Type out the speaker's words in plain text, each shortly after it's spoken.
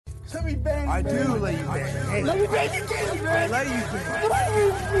Let me bang you, I man. do let you bang. Hey, Let me bang you, man. I let you bang.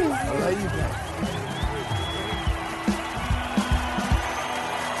 I let you bang.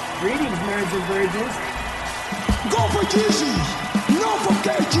 Greetings, marriage and virgins. Go for Jesus. No for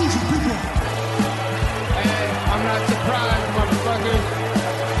Jesus, people. Hey, I'm not surprised, motherfuckers.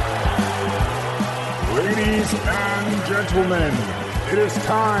 Ladies and gentlemen, it is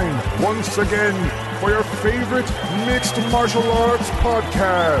time once again for your favorite mixed martial arts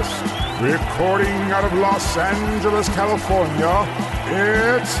podcast. Recording out of Los Angeles, California,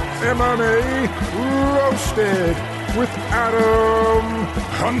 it's MMA Roasted with Adam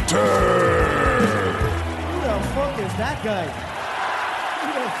Hunter. Who the fuck is that guy?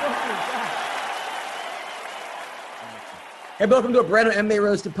 Who the fuck is that? Hey, welcome to a brand new MMA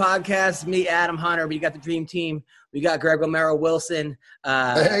Roasted podcast. Me, Adam Hunter. We got the dream team. We got Greg Romero Wilson.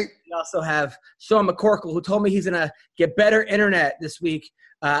 Hey. We also have Sean McCorkle, who told me he's going to get better internet this week.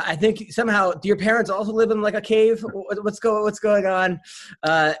 I think somehow, do your parents also live in like a cave? What's going on?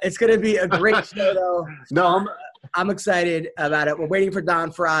 It's going to be a great show, though. No, I'm excited about it. We're waiting for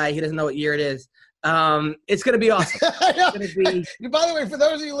Don Fry. He doesn't know what year it is. It's going to be awesome. It's going to be. By the way, for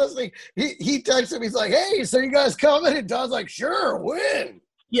those of you listening, he texted me. He's like, "Hey, so you guys coming?" And Don's like, "Sure, when?"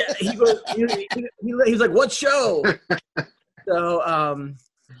 Yeah, he goes. He's like, "What show?" So, I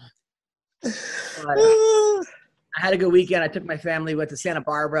had a good weekend. I took my family, went to Santa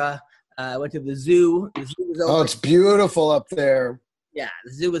Barbara, went to the zoo. The zoo was open. Oh, it's beautiful up there. Yeah,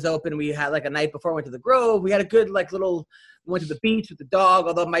 the zoo was open. We had like a night before, went to the Grove. We had a good went to the beach with the dog.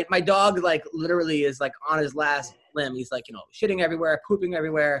 Although my dog like literally is like on his last limb. He's like, shitting everywhere, pooping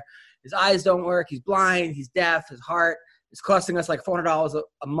everywhere. His eyes don't work. He's blind. He's deaf. His heart is costing us like $400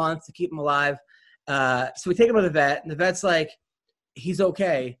 a month to keep him alive. So we take him to the vet, and the vet's like, he's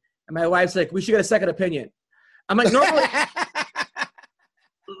okay. And my wife's like, we should get a second opinion. I'm like, normally,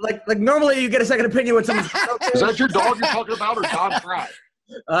 like normally you get a second opinion when someone's okay. Is that your dog you're talking about, or Don Fry?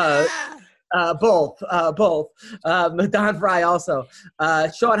 Both. Don Fry also.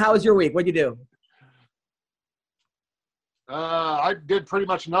 Sean, how was your week? What'd you do? I did pretty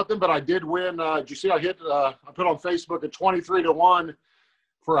much nothing, but I did win. Did you see I put on Facebook a 23-1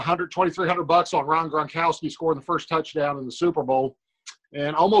 for $2,300 on Ron Gronkowski scoring the first touchdown in the Super Bowl,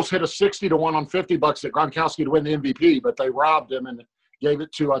 and almost hit a 60-1 on $50 at Gronkowski to win the MVP, but they robbed him and gave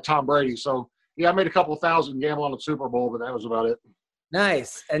it to Tom Brady. So, yeah, I made a couple of thousand gambling on the Super Bowl, but that was about it.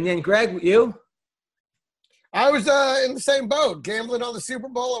 Nice. And then, Greg, you? I was in the same boat, gambling on the Super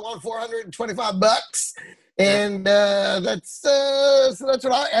Bowl. I won $425, and that's what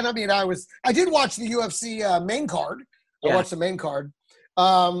I did watch the UFC main card. I watched the main card,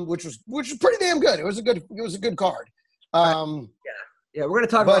 which was pretty damn good. It was a good card. Yeah, we're gonna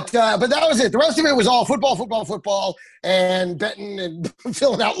talk but that was it. The rest of it was all football, and betting and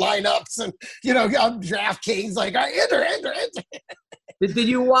filling out lineups and DraftKings. Like enter. Did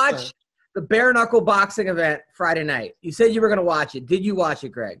you watch the bare knuckle boxing event Friday night? You said you were gonna watch it. Did you watch it,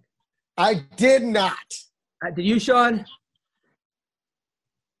 Greg? I did not. Did you, Sean?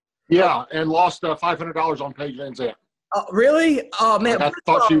 Yeah, and lost $500 on Paige Van Zandt. Oh, really? Oh man, I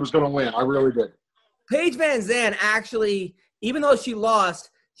thought she was gonna win. I really did. Paige Van Zandt actually, even though she lost,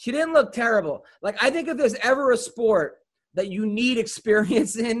 she didn't look terrible. Like, I think if there's ever a sport that you need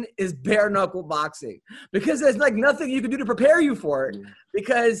experience in is bare knuckle boxing, because there's like nothing you can do to prepare you for it,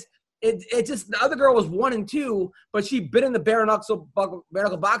 because it just, the other girl was 1-2, but she'd been in the bare knuckle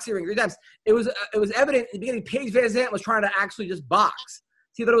boxing ring 3 times. It was evident in the beginning Paige Van Zandt was trying to actually just box.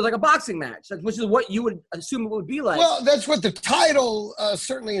 See, that it was like a boxing match, which is what you would assume it would be like. Well, that's what the title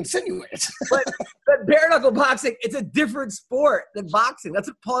certainly insinuates. but bare knuckle boxing, it's a different sport than boxing. That's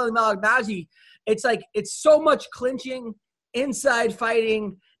what Paulie Malignaggi. It's like, it's so much clinching, inside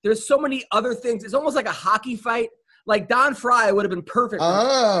fighting. There's so many other things. It's almost like a hockey fight. Like Don Fry would have been perfect.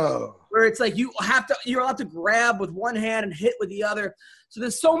 Oh. Where it's like you're allowed to grab with one hand and hit with the other. So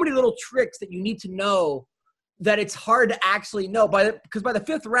there's so many little tricks that you need to know that it's hard to actually know. Because by the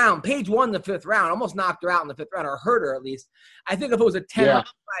 5th round, Paige won the 5th round, almost knocked her out in the 5th round, or hurt her at least. I think if it was a 10-round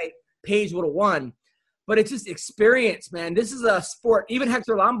fight, Paige would have won. But it's just experience, man. This is a sport. Even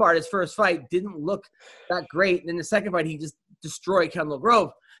Hector Lombard, his first fight, didn't look that great. And in the second fight, he just destroyed Kendall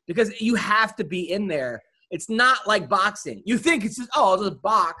Grove, because you have to be in there. It's not like boxing. You think it's just, I'll just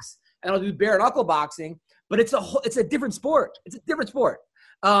box and I'll do bare knuckle boxing, but it's a different sport. It's a different sport.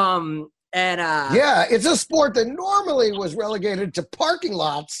 It's a sport that normally was relegated to parking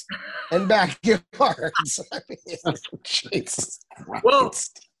lots and backyards. I mean, Jesus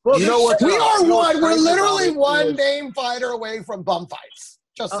Christ. Well, you know what? We're literally one name fighter away from bum fights.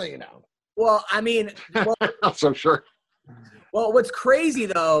 Just so you know. Well, I mean, I'm so sure. Well, what's crazy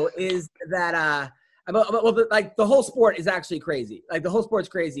though is that like the whole sport is actually crazy. Like the whole sport's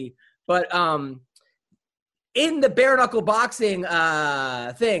crazy, but in the bare knuckle boxing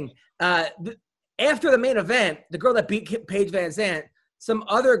thing, after the main event, the girl that beat Paige Van Zandt, some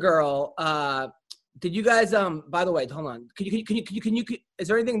other girl. Did you guys? By the way, hold on. Can you? Is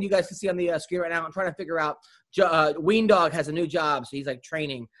there anything you guys can see on the screen right now? I'm trying to figure out. Ween Dog has a new job, so he's like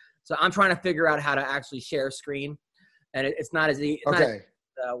training. So I'm trying to figure out how to actually share screen, and it's not as easy.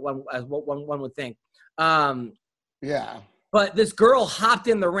 As one would think. Yeah. But this girl hopped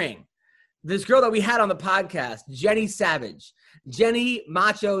in the ring. This girl that we had on the podcast, Jenny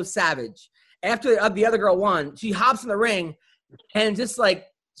Macho Savage. After the other girl won, she hops in the ring and just like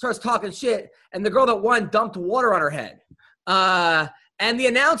starts talking shit. And the girl that won dumped water on her head. And the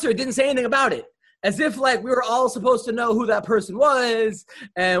announcer didn't say anything about it. As if like we were all supposed to know who that person was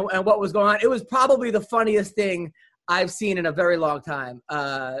and what was going on. It was probably the funniest thing I've seen in a very long time.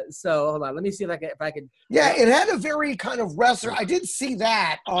 So hold on, let me see if I can. Yeah, it had a very kind of wrestler. I did see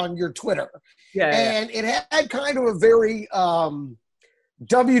that on your Twitter. And it had kind of a very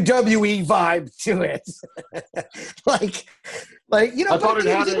WWE vibe to it. like you know. I thought it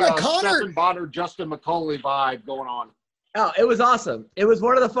had a Connor Stephen Bonner, Justin McCauley vibe going on. Oh, it was awesome. It was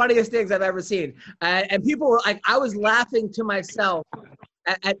one of the funniest things I've ever seen. And people were like, I was laughing to myself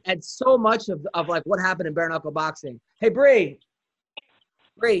at so much of like what happened in bare knuckle boxing. Hey, Bree.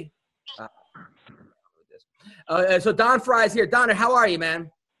 So Don Fry's here. Don, how are you,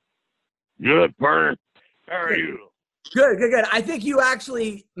 man? Good, partner. How are you? Good. I think you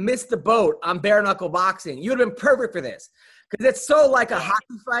actually missed the boat on bare knuckle boxing. You'd have been perfect for this because it's so like a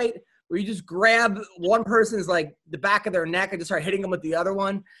hockey fight where you just grab one person's like the back of their neck and just start hitting them with the other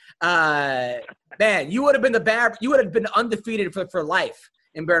one. Man, you would have been you would have been undefeated for life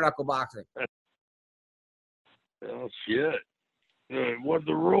in bare knuckle boxing. Oh shit! What are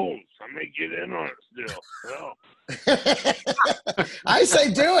the rules? I may get in on it still. I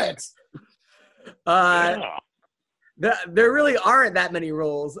say do it. There really aren't that many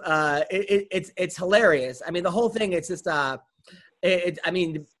rules. It's hilarious. I mean, the whole thing. It's just I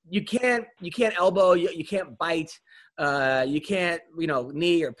mean, you can't elbow. You can't bite. You can't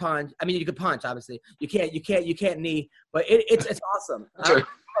knee or punch. I mean, you can punch obviously. You can't knee. But it's awesome. I'm a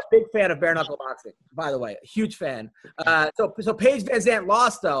big fan of bare knuckle boxing. By the way, a huge fan. So Paige Van Zandt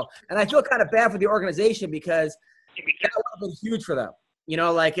lost though, and I feel kind of bad for the organization because that would have been huge for them. You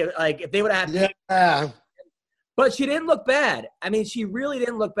know, like if they would have had. Yeah. But she didn't look bad. I mean, she really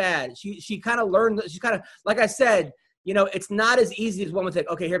didn't look bad. She kind of learned. She kind of, like I said, it's not as easy as one would think.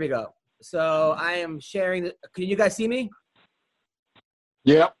 Okay, here we go. So I am sharing. Can you guys see me?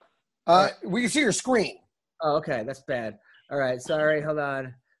 Yep. We can see your screen. Oh, okay. That's bad. All right. Sorry. Hold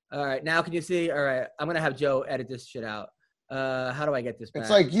on. All right. Now can you see? All right. I'm going to have Joe edit this shit out. How do I get this back? It's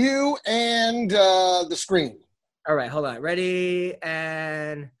like you and the screen. All right. Hold on. Ready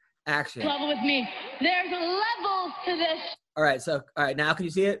and action. Level with me. There's a level to this. All right. So, all right. Now can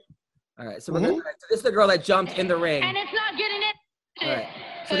you see it? All right. So, so this is the girl that jumped in the ring. And it's not getting it. All right.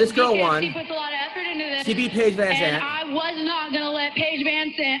 So this girl won. She puts a lot of effort into this. She beat Paige Van Zandt. And I was not going to let Paige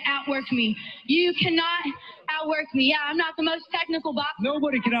Van Zandt outwork me. You cannot outwork me. Yeah, I'm not the most technical boxer.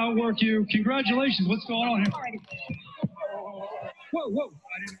 Nobody can outwork you. Congratulations. What's going on here? Whoa.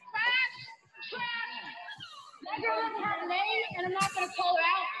 That girl doesn't have a name, and I'm not going to call her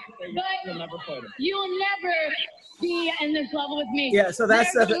out. But you'll never be in this level with me. Yeah, so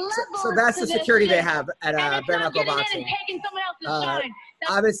that's the security they have at bare knuckle boxing.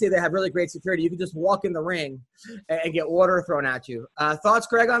 Obviously, they have really great security. You can just walk in the ring and get water thrown at you. Thoughts,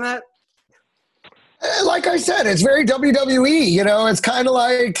 Greg, on that? Like I said, it's very WWE. It's kind of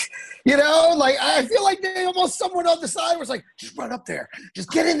like, like I feel like someone on the side was like, just run up there, just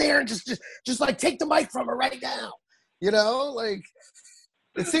get in there and just like take the mic from her right now. Like,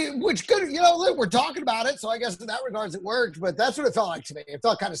 see, which good, look, we're talking about it, so I guess in that regards it worked, but that's what it felt like to me. It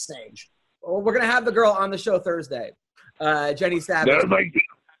felt kind of staged. Well, we're gonna have the girl on the show Thursday, Jenny Savage.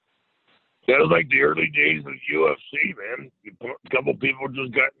 That was like the early days of UFC, man. A couple people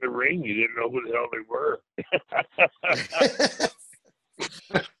just got in the ring. You didn't know who the hell they were.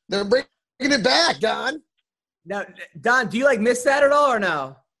 They're bringing it back, Don. Now, Don, do you miss that at all or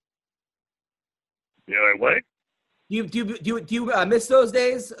no? Yeah, what? Do you miss those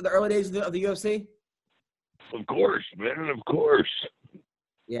days, the early days of the UFC? Of course, man. Of course.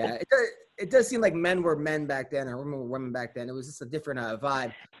 Yeah, it does seem like men were men back then, or women were women back then. It was just a different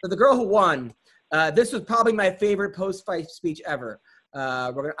vibe. So the girl who won, this was probably my favorite post-fight speech ever.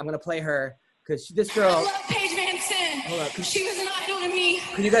 I'm gonna play her because this girl. I love Paige Van Zandt. She was an idol to me.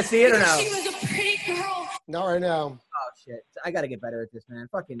 Can you guys see it or no? She was a pretty girl. Not right now. Oh shit. I got to get better at this, man.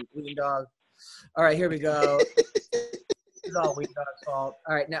 Fucking Ween Dog. All right, here we go. It's all Ween Dog's fault.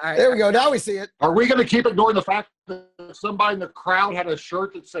 All right, now. All right. There we go. Now we see it. Are we going to keep ignoring the fact that somebody in the crowd had a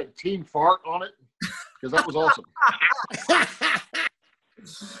shirt that said Team Fart on it? Because that was awesome.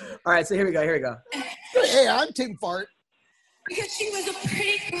 All right, so here we go. Hey, I'm Team Fart. Because she was a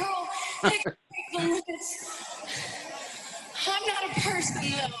pretty girl. Like, I'm not a person,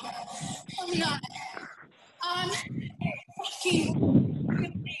 though. I'm not. I'm a fucking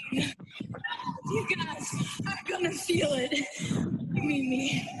thing. You guys are gonna feel it. You mean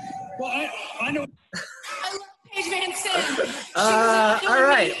me? Well, I know. I love Paige Van Zandt. All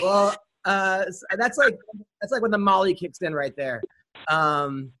right. Well, that's like when the Molly kicks in right there.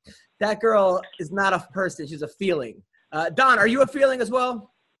 That girl is not a person; she's a feeling. Don, are you a feeling as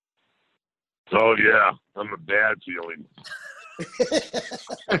well? Oh yeah, I'm a bad feeling.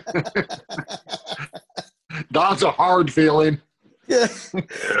 Don's a hard feeling. Yeah.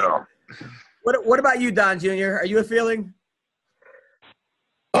 Yeah. What about you, Don Jr.? Are you a feeling?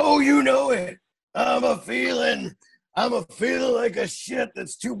 Oh, you know it. I'm a feeling like a shit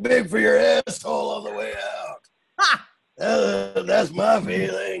that's too big for your asshole on the way out. Ha! That's my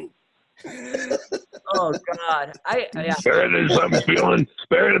feeling. Oh God, yeah. Better than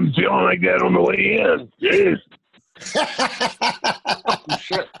feeling like that on the way in. Jeez. Oh,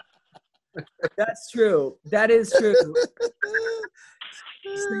 shit. That's true. That is true.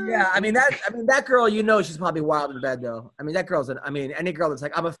 So, yeah, I mean that girl, you know, she's probably wild in bed though. I mean that girl's any girl that's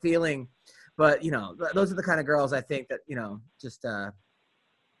like, I'm a feeling, but you know, those are the kind of girls I think that, you know, just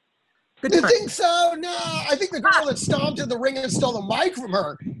good You time. think so? No, I think the girl that stomped in the ring and stole the mic from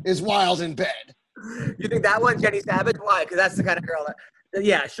her is wild in bed. You think that one, Jenny Savage? Why? Because that's the kind of girl that,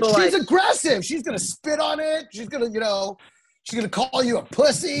 yeah, She's aggressive. She's gonna spit on it. She's gonna, you know, she's gonna call you a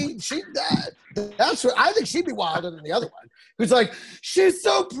pussy. That's what I think. She'd be wilder than the other one, who's like, she's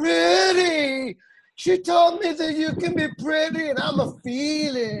so pretty. She told me that you can be pretty, and I'm a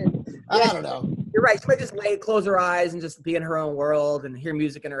feeling. I don't know. You're right. She might just close her eyes and just be in her own world and hear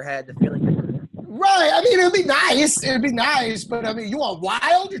music in her head. The feeling. Right. I mean, it'd be nice. But I mean, you want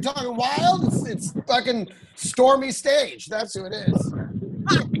wild? You're talking wild? It's fucking Stormy Stage. That's who it is.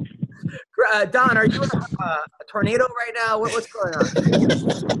 Don, are you in a tornado right now? What's going on?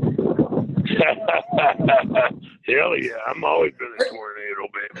 Hell yeah, I'm always been a tornado,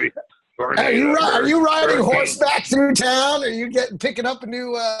 baby. Are you riding horseback through town? Are you picking up a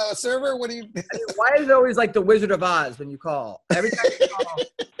new server? What do you? Why is it always like the Wizard of Oz when you call? Every time you call,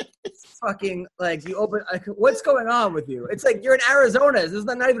 it's fucking like you open. Like, what's going on with you? It's like you're in Arizona. There's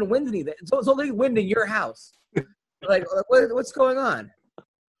not even wind anything. It's only wind in your house. Like what's going on?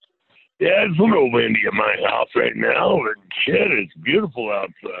 Yeah, it's a little windy at my house right now, but shit, it's beautiful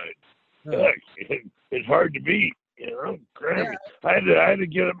outside. Heck, it's hard to beat, you know. Yeah. I had to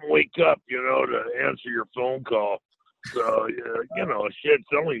get up and wake up, you know, to answer your phone call. So you know, shit, it's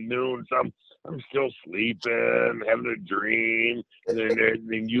only noon, so I'm still sleeping, having a dream, and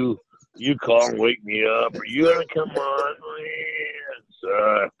then you call and wake me up. Are you gonna come on?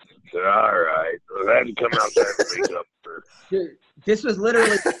 So all right, so I had to come out there and wake up first. This was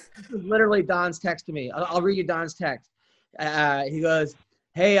literally Don's text to me. I'll read you Don's text. He goes,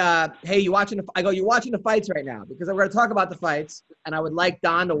 hey, you watching I go, you watching the fights right now? Because we're going to talk about the fights, and I would like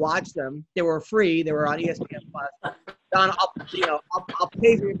Don to watch them. They were free. They were on ESPN Plus. Don, I'll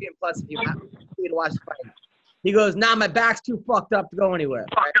pay for ESPN Plus if you want me to watch the fight. He goes, nah, my back's too fucked up to go anywhere.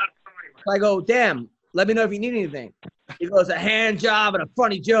 Right? So I go, damn, let me know if you need anything. He goes, a hand job and a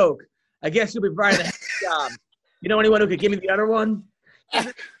funny joke. I guess you'll be providing the hand job. You know anyone who could give me the other one?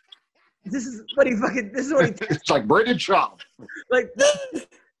 This is what he It's like braided chop. Like,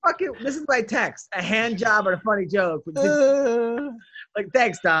 fucking, this is my text. A hand job or a funny joke. Like,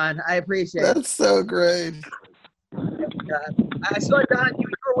 thanks, Don. I appreciate it. That's so great. I saw, Don, you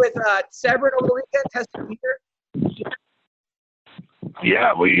were with Severin over the weekend, testing Peter.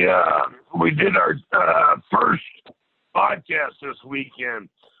 Yeah, we did our first podcast this weekend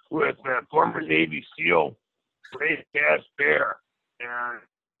with former Navy SEAL Ray Cash Bear, and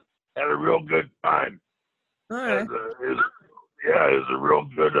had a real good time. All right. It was a real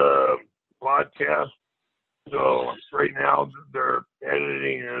good podcast. So right now they're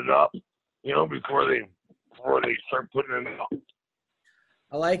editing it up, you know, before they start putting it out.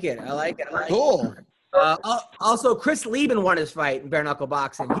 I like it. Cool. Also, Chris Lieben won his fight in bare knuckle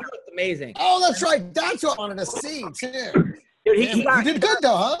boxing. He looked amazing. Oh, that's right. That's what I wanted to see too. Dude, he did good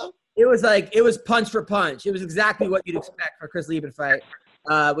though, huh? It was punch for punch. It was exactly what you'd expect for a Chris Lieben fight,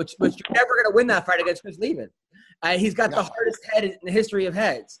 which you're never going to win that fight against Chris Lieben. He's got the hardest head in the history of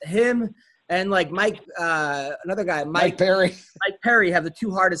heads. Him And like Mike, another guy, Mike Perry. Mike Perry have the two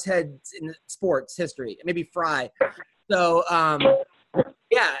hardest heads in sports history. Maybe Fry. So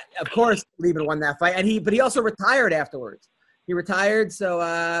yeah, of course, Lieben won that fight, and but he also retired afterwards. He retired, so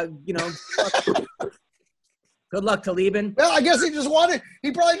good luck to Lieben. Well, I guess he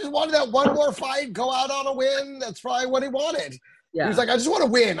probably just wanted that one more fight, go out on a win. That's probably what he wanted. Yeah. He was like, I just want to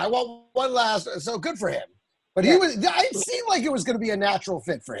win. I want one last. So good for him. But it seemed like it was going to be a natural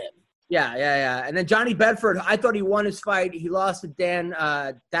fit for him. Yeah. And then Johnny Bedford, I thought he won his fight. He lost to Dan,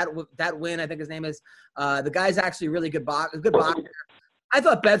 that win, I think his name is. The guy's actually really good boxer. I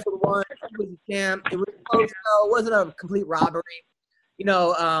thought Bedford won. He was a champ. It was close, though. It wasn't a complete robbery.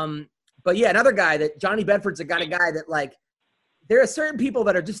 But yeah, another guy that Johnny Bedford's the kind of guy that, like, there are certain people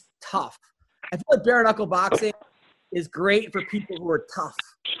that are just tough. I feel like bare knuckle boxing is great for people who are tough,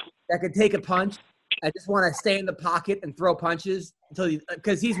 that can take a punch. I just want to stay in the pocket and throw punches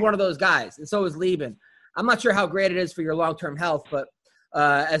because he's one of those guys, and so is Lieben. I'm not sure how great it is for your long-term health, but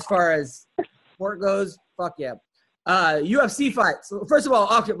as far as sport goes, fuck yeah. UFC fights. So first of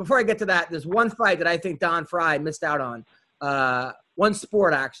all, before I get to that, there's one fight that I think Don Fry missed out on. One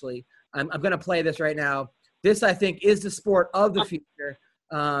sport, actually. I'm going to play this right now. This, I think, is the sport of the future.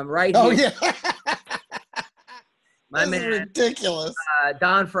 Right here. Oh, yeah. My this man. is ridiculous.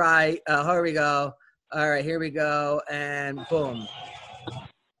 Don Fry. Here we go. All right, here we go. And boom.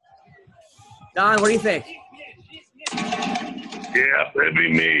 Don, what do you think? Yeah, that'd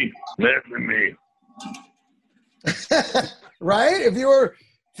be me. Right? If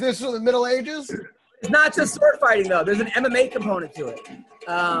this was the Middle Ages? It's not just sword fighting, though. There's an MMA component to it.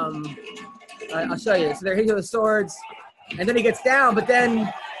 I'll show you. So they're hitting the swords, and then he gets down, but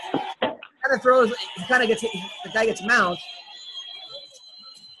then kind of throws. The guy gets mount.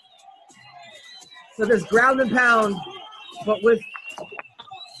 So there's ground and pound, but with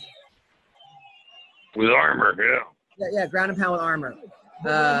armor, yeah. Yeah, ground and pound with armor.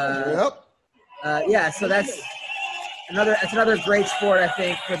 Yep. Yeah, so that's another great sport, I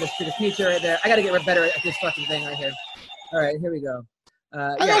think, for the future right there. I got to get better at this fucking thing right here. All right, here we go.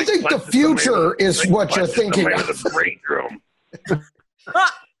 I don't think the future is what you're thinking of. The break room.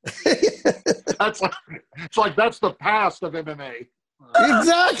 That's the past of MMA.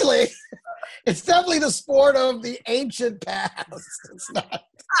 Exactly. It's definitely the sport of the ancient past. It's not.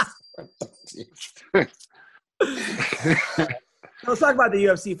 Let's talk about the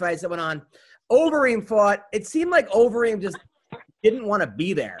UFC fights that went on. Overeem fought. It seemed like Overeem just didn't want to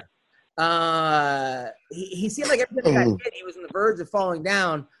be there. He seemed like every time he got hit, he was on the verge of falling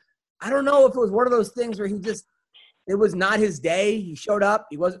down. I don't know if it was one of those things where it was not his day. He showed up.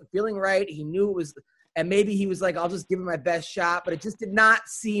 He wasn't feeling right. He knew it was, and maybe he was like, I'll just give him my best shot. But it just did not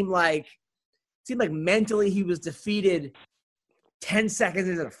seem like mentally he was defeated 10 seconds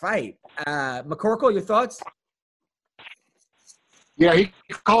into the fight. McCorkle, your thoughts? Yeah, he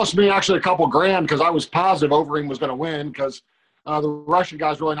cost me actually a couple grand because I was positive Overeem was going to win because the Russian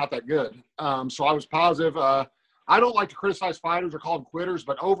guy's really not that good. So I was positive. I don't like to criticize fighters or call them quitters,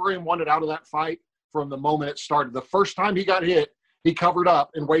 but Overeem wanted out of that fight from the moment it started. The first time he got hit, he covered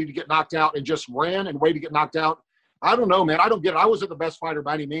up and waited to get knocked out and just ran and waited to get knocked out. I don't know, man. I don't get it. I wasn't the best fighter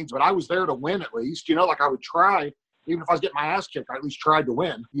by any means, but I was there to win at least. Like I would try. Even if I was getting my ass kicked, I at least tried to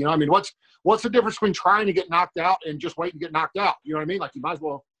win. I mean, what's the difference between trying to get knocked out and just waiting to get knocked out? You know what I mean? Like you might as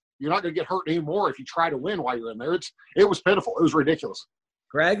well. You're not going to get hurt anymore if you try to win while you're in there. It was pitiful. It was ridiculous.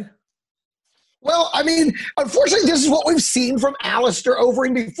 Greg? Well, I mean, unfortunately, this is what we've seen from Alistair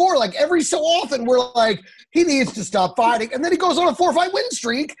Overeem before. Like every so often, we're like, he needs to stop fighting, and then he goes on a 4-fight win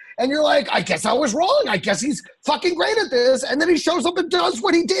streak, and you're like, I guess I was wrong. I guess he's fucking great at this, and then he shows up and does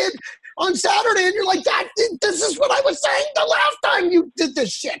what he did on Saturday, and you're like, this is what I was saying the last time you did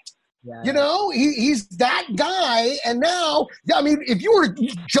this shit. Yeah. He's that guy, and now, I mean, if you were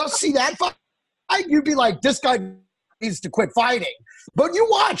to just see that fight, you'd be like, this guy needs to quit fighting. But you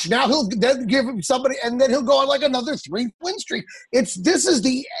watch now; he'll then give him somebody, and then he'll go on like another 3-win streak. This is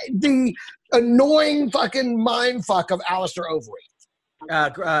the annoying fucking mind fuck of Alistair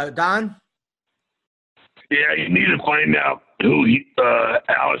Overeem. Don? Yeah, you need to find out who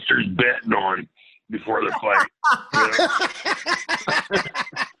Alistair's betting on before the fight.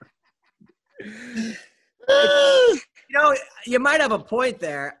 You might have a point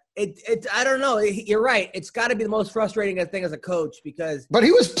there. I don't know. You're right. It's got to be the most frustrating thing as a coach because. But he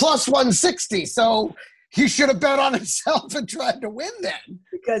was plus 160, so he should have bet on himself and tried to win then.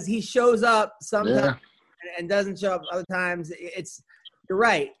 Because he shows up sometimes and doesn't show up other times. You're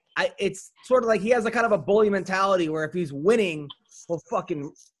right. It's sort of like he has a kind of a bully mentality where if he's winning, he'll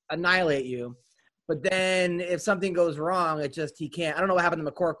fucking annihilate you. But then if something goes wrong, he can't. I don't know what happened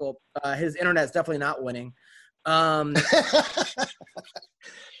to McCorkle. His internet's definitely not winning.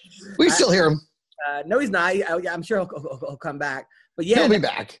 We still hear him. No, he's not. I'm sure he'll come back. But yeah, he'll be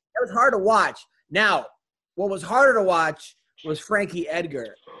back. That was hard to watch. Now, what was harder to watch was Frankie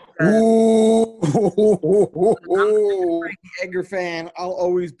Edgar. Ooh. I'm a Frankie Edgar fan. I'll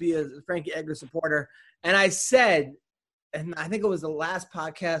always be a Frankie Edgar supporter. And I said, and I think it was the last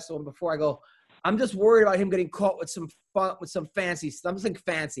podcast one before, I go, I'm just worried about him getting caught with some fancy, something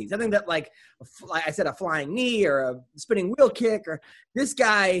fancy, something that like I said, a flying knee or a spinning wheel kick, or this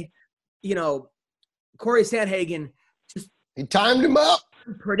guy, you know, Corey Sandhagen, he timed him up.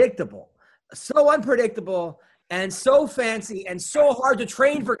 So unpredictable and so fancy and so hard to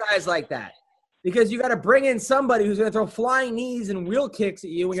train for guys like that, because you got to bring in somebody who's going to throw flying knees and wheel kicks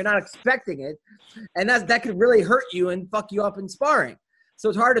at you when you're not expecting it. And that could really hurt you and fuck you up in sparring. So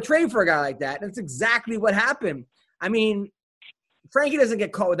it's hard to train for a guy like that. And that's exactly what happened. I mean, Frankie doesn't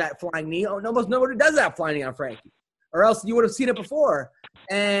get caught with that flying knee. Almost nobody does that flying knee on Frankie, or else you would have seen it before.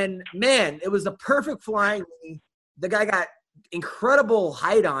 And man, it was the perfect flying knee. The guy got incredible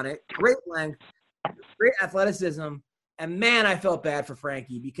height on it, great length, great athleticism. And man, I felt bad for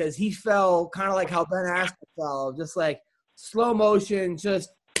Frankie because he fell kind of like how Ben Askren fell, just like slow motion,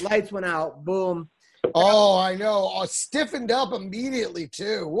 just lights went out, boom. Oh, I know. Stiffened up immediately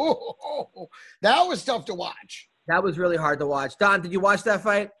too. Whoa. That was tough to watch. That was really hard to watch. Don, did you watch that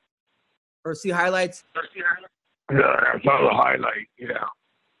fight or see highlights? No, I saw the highlight, yeah.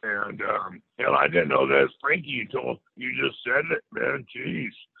 And hell, I didn't know that. Frankie, you just said it, man. Jeez.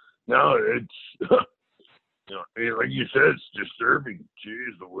 No, it's like you said, it's disturbing.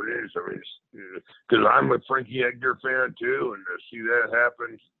 Jeez, what it is. I mean, because I'm a Frankie Edgar fan too, and to see that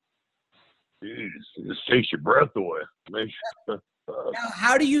happen, jeez, it just takes your breath away. Now,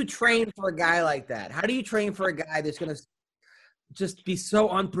 how do you train for a guy like that? How do you train for a guy that's going to just be so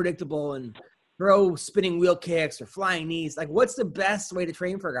unpredictable and throw spinning wheel kicks or flying knees? Like, what's the best way to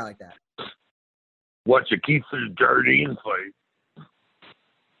train for a guy like that? Watch a Keith Jardine fight.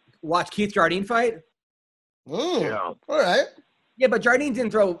 Watch Keith Jardine fight? Ooh, yeah. All right. Yeah, but Jardine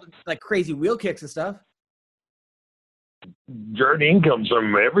didn't throw like crazy wheel kicks and stuff. Jardine comes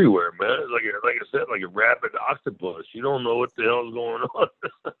from everywhere, man. Like I said, like a rabid octopus. You don't know what the hell's going on.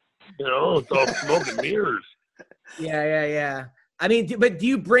 It's all smoke and mirrors. Yeah. I mean, do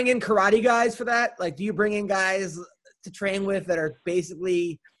you bring in karate guys for that? Like, do you bring in guys to train with that are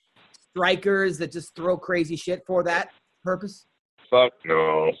basically strikers that just throw crazy shit for that purpose? Fuck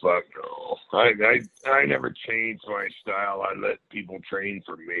no. I never changed my style. I let people train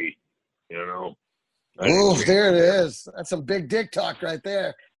for me, Oh, there it is. That's some big dick talk right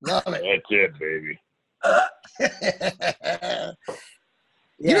there. Love it. That's it, baby.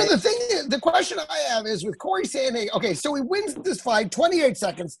 The question I have is with Corey Sandhagen. Okay, so he wins this fight, 28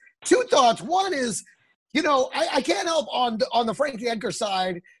 seconds. Two thoughts. One is, I can't help on the Frankie Edgar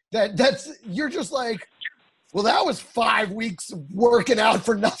side that's you're just like, well, that was 5 weeks working out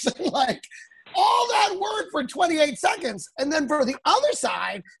for nothing. Like, all that work for 28 seconds. And then for the other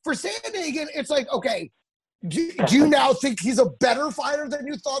side, for Sandhagen, it's like, okay, do you now think he's a better fighter than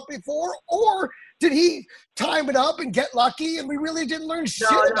you thought before? Or did he time it up and get lucky and we really didn't learn shit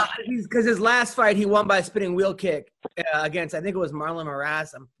about it? Because his last fight, he won by a spinning wheel kick against, I think it was Marlon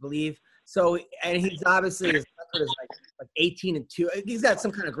Moraes, I believe. So, and he's obviously, his record is like 18-2. He's got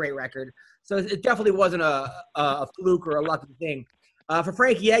some kind of great record. So it definitely wasn't a fluke or a lucky thing. For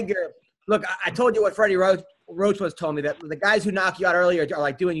Frankie Edgar, look, I told you what Freddie Roach was told me, that the guys who knock you out earlier are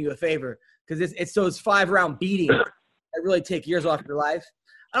like doing you a favor, because it's those 5-round beatings that really take years off your life.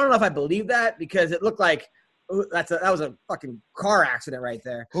 I don't know if I believe that, because it looked like that was a fucking car accident right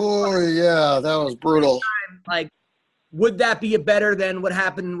there. Oh, yeah, that was brutal. Like, would that be better than what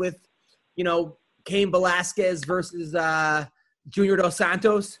happened with, Cain Velasquez versus Junior Dos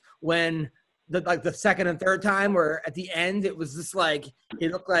Santos, when the second and third time, where at the end it was just like,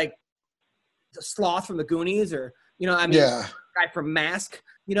 it looked like the sloth from the Goonies, or guy from Mask,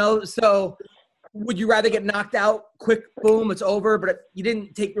 so would you rather get knocked out quick, boom, it's over, but you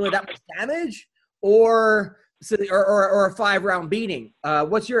didn't take really that much damage, or a 5-round beating?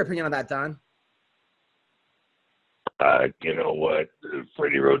 What's your opinion on that, Don? You know what,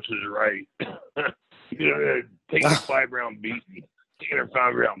 Freddie Roach is right. Taking a 5-round beating, taking a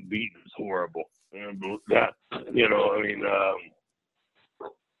 5-round beating is horrible.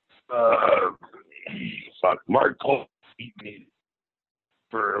 Mark Cole beat me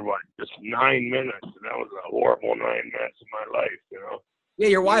for just 9 minutes, and that was a horrible 9 minutes of my life, Yeah,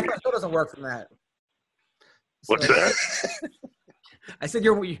 your Wi-Fi still doesn't work from that. What's that? I said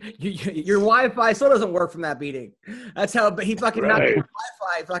your Wi-Fi still doesn't work from that beating. That's how he fucking knocked your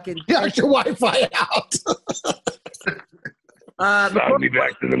Wi-Fi fucking. Knocked your Wi-Fi out. Knocked me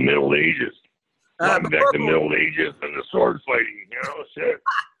back to the Middle Ages. Knocked me back to the Middle Ages and the sword fighting. Shit.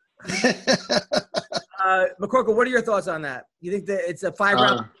 McCorkle, what are your thoughts on that? You think that it's a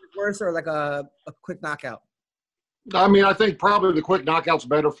 5-round worse or like a quick knockout? I mean, I think probably the quick knockout's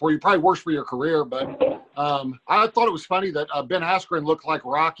better for you. Probably worse for your career. But I thought it was funny that Ben Askren looked like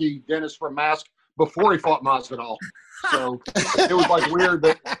Rocky Dennis from Mask before he fought Masvidal. So it was like weird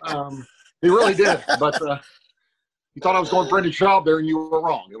that he really did. But you thought I was going Brendan Schaub there, and you were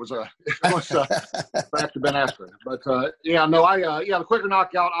wrong. It was back to Ben Askren. But the quicker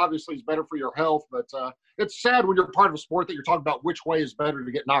knockout obviously is better for your health. But it's sad when you're part of a sport that you're talking about which way is better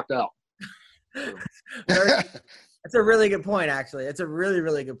to get knocked out. That's a really good point, actually. It's a really,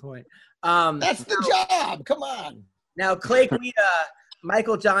 really good point. That's the job. Come on. Now, Clay Guida,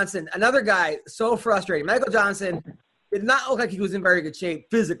 Michael Johnson, another guy, so frustrating. Michael Johnson did not look like he was in very good shape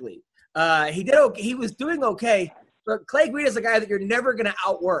physically. He was doing okay, but Clay Guida is a guy that you're never going to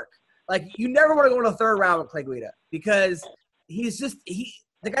outwork. Like, you never want to go in a third round with Clay Guida because the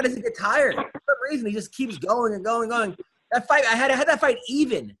guy doesn't get tired. For some reason, he just keeps going and going and going. That fight, I had that fight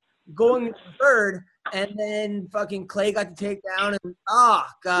even going into the third, and then fucking Clay got the takedown, and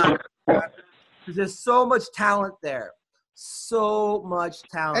God. There's just so much talent there. So much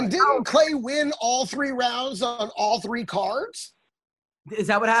talent. And didn't Clay win all 3 rounds on all 3 cards? Is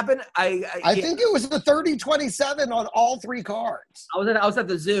that what happened? I think it was the 30-27 on all 3 cards. I was at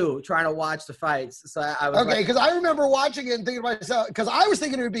the zoo trying to watch the fights. So I was okay, because I remember watching it and thinking to myself, because I was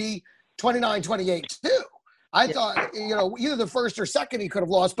thinking it would be 29-28 too. I thought, either the first or second he could have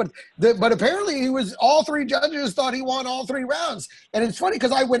lost, but apparently all 3 judges thought he won all 3 rounds. And it's funny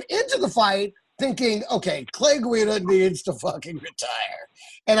because I went into the fight thinking, okay, Clay Guida needs to fucking retire.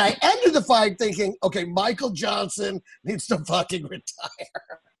 And I ended the fight thinking, okay, Michael Johnson needs to fucking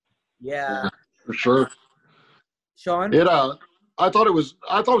retire. Yeah. For sure. Sean? I thought it was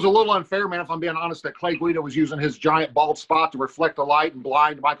a little unfair, man, if I'm being honest, that Clay Guida was using his giant bald spot to reflect the light and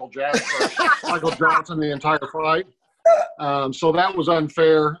blind Michael Johnson the entire fight. So that was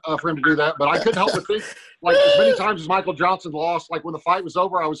unfair for him to do that. But I couldn't help but think, like, as many times as Michael Johnson lost, like when the fight was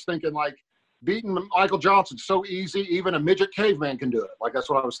over, I was thinking, like, beating Michael Johnson so easy, even a midget caveman can do it. Like, that's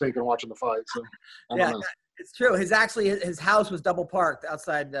what I was thinking watching the fight. So it's true. His house was double parked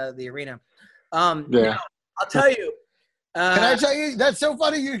outside the arena. I'll tell you. Can I tell you, that's so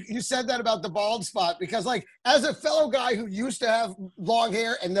funny you said that about the bald spot, because, like, as a fellow guy who used to have long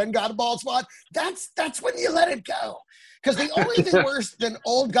hair and then got a bald spot, that's when you let it go. Because the only thing worse than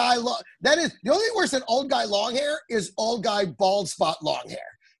old guy worse than old guy long hair is old guy bald spot long hair.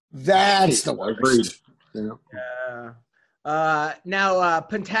 That's the worst. Yeah. Now,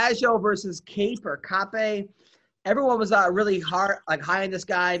 Pantagio versus Cape or Cape. Everyone was really high on this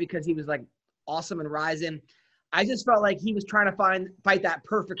guy because he was like awesome and rising. I just felt like he was trying to fight that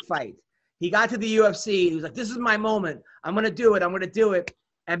perfect fight. He got to the UFC. He was like, this is my moment. I'm going to do it. I'm going to do it.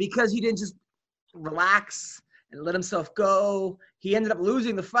 And because he didn't just relax and let himself go, he ended up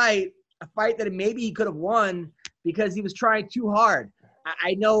losing the fight, a fight that maybe he could have won because he was trying too hard.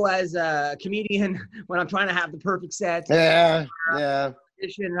 I know as a comedian, when I'm trying to have the perfect set, but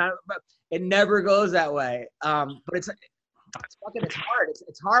it never goes that way. But it's hard.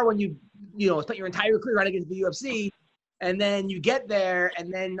 It's hard when you spent your entire career trying to get to the UFC, and then you get there,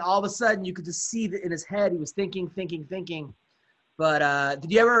 and then all of a sudden you could just see that in his head he was thinking. But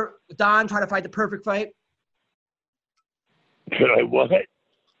did you ever, Don, try to fight the perfect fight? Should I what? You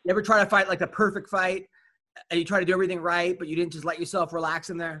ever try to fight like the perfect fight, and you try to do everything right, but you didn't just let yourself relax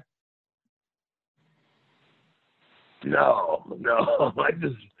in there? No. I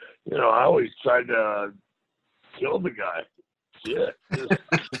just, I always tried to kill the guy. Shit.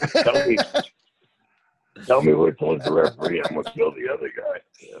 Just tell me which one's the referee. I'm gonna kill the other guy.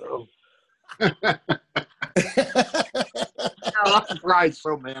 Right,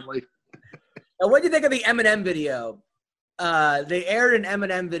 so manly. Now, what do you think of the Eminem video? They aired an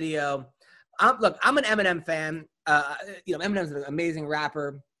Eminem video. I'm an Eminem fan. Eminem's an amazing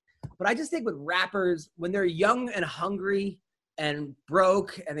rapper, but I just think with rappers, when they're young and hungry and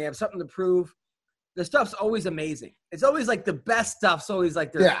broke and they have something to prove, the stuff's always amazing. It's always like the best stuff's always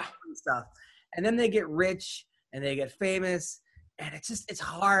like their stuff. And then they get rich and they get famous, and it's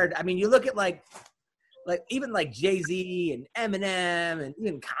hard. I mean, you look at like even like Jay-Z and Eminem and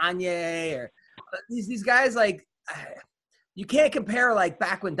even Kanye or these guys, like, you can't compare like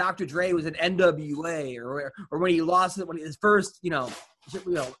back when Dr. Dre was in NWA or when he lost it when his first,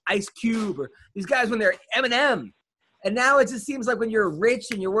 Ice Cube, or these guys when they're Eminem. And now it just seems like when you're rich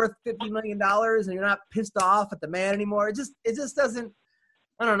and you're worth $50 million and you're not pissed off at the man anymore, it just doesn't.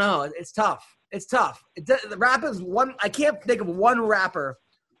 I don't know. It's tough. It's tough. The rap is one. I can't think of one rapper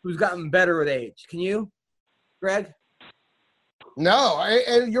who's gotten better with age. Can you, Greg? No,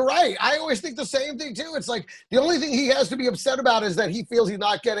 and you're right. I always think the same thing too. It's like the only thing he has to be upset about is that he feels he's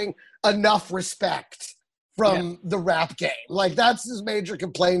not getting enough respect from the rap game. Like that's his major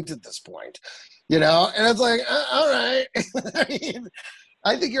complaint at this point, you know? And it's like, all right. I mean,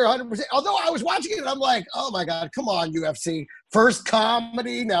 I think you're 100%. Although I was watching it and I'm like, oh my God, come on, UFC. First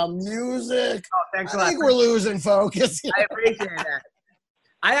comedy, now music. Oh, thanks a lot. I think we're losing focus. I appreciate that.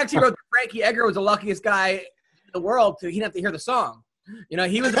 I actually wrote that Frankie Edgar was the luckiest guy in the world he didn't have to hear the song. You know,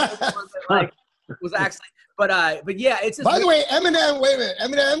 he was the one that like was actually, but yeah, it's just. By the way, Eminem, wait a minute,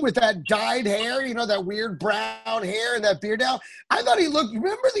 Eminem with that dyed hair, you know, that weird brown hair and that beard now. I thought he looked.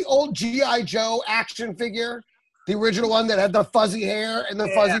 Remember the old G.I. Joe action figure, the original one that had the fuzzy hair and the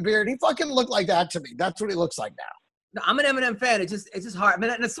fuzzy beard? He fucking looked like that to me. That's what he looks like now. No, I'm an Eminem fan. It's just hard. I mean,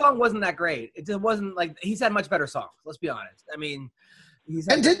 and the song wasn't that great. It just wasn't like he's had much better songs. Let's be honest. I mean.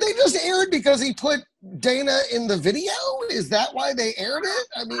 And did they just air it because he put Dana in the video? Is that why they aired it?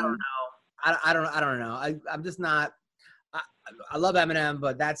 I mean, I don't know. I'm just not. I love Eminem,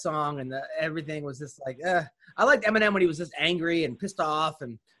 but that song and everything was just like. I liked Eminem when he was just angry and pissed off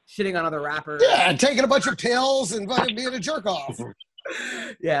and shitting on other rappers. Yeah, and taking a bunch of pills and fucking being a jerk off.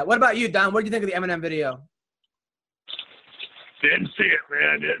 Yeah. What about you, Don? What did you think of the Eminem video? Didn't see it,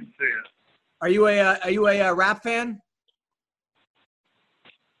 man. Didn't see it. Are you a rap fan?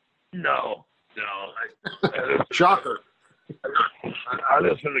 No. Shocker. I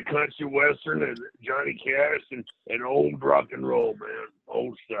listen to country western and Johnny Cash and old rock and roll, man.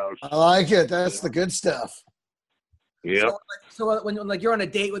 Old stuff. I like it. That's the good stuff. Yeah. So when like you're on a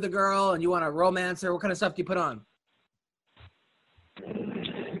date with a girl and you want to romance her, what kind of stuff do you put on?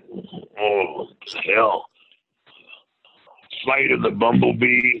 Oh, hell. Flight of the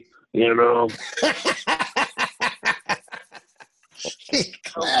Bumblebee, you know.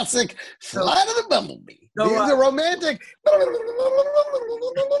 Classic Flight of the Bumblebee. So, the romantic.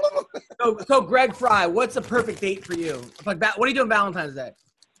 So Greg Fry, what's a perfect date for you? Like that, what are you doing Valentine's Day?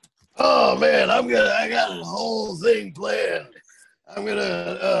 Oh man, I got a whole thing planned. I'm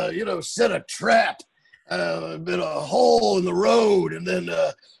gonna set a trap, bit a hole in the road, and then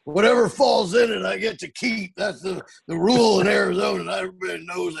whatever falls in it, I get to keep. That's the rule in Arizona. Not everybody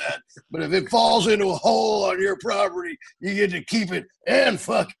knows that. But if it falls into a hole on your property, you get to keep it and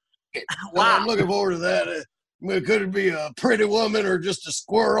fuck it. Wow. I'm looking forward to that. It could be a pretty woman or just a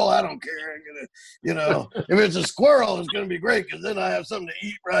squirrel. I don't care. If it's a squirrel, it's going to be great because then I have something to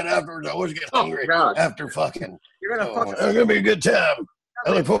eat right afterwards. I always get hungry after fucking. You're going to fuck. It's going to be a good time.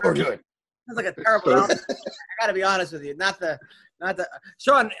 I look forward to it. Sounds like a terrible. I got to be honest with you. Not the.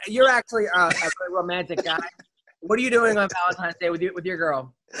 Sean, you're actually a very romantic guy. What are you doing on Valentine's Day with your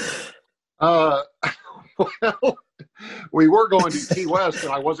girl? Well, we were going to Key West,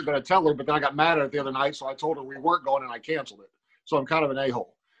 and I wasn't going to tell her, but then I got mad at it the other night, so I told her we weren't going, and I canceled it. So I'm kind of an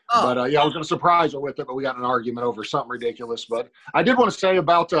a-hole. Oh. But, I was going to surprise her with it, but we got in an argument over something ridiculous. But I did want to say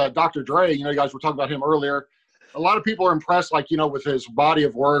about Dr. Dre, you guys were talking about him earlier. A lot of people are impressed, with his body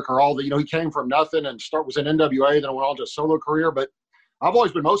of work or all the, he came from nothing and was in NWA, then went on to a solo career. But I've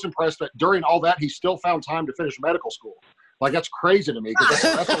always been most impressed that during all that, he still found time to finish medical school. Like, that's crazy to me because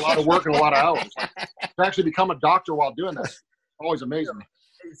that's a lot of work and a lot of hours. To actually become a doctor while doing that, always amazing me.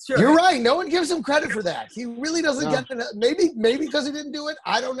 Sure. You're right. No one gives him credit for that. He really doesn't get enough. Maybe because he didn't do it.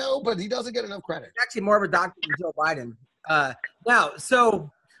 I don't know, but he doesn't get enough credit. He's actually more of a doctor than Joe Biden. Now,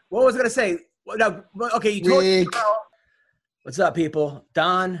 so what was I going to say? No, okay, you told me. What's up, people?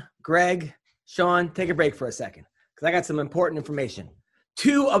 Don, Greg, Sean, take a break for a second because I got some important information.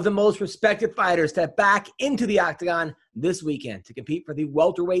 2 of the most respected fighters step back into the octagon this weekend to compete for the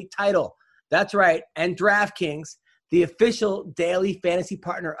welterweight title. That's right. And DraftKings, the official daily fantasy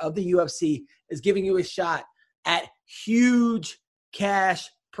partner of the UFC, is giving you a shot at huge cash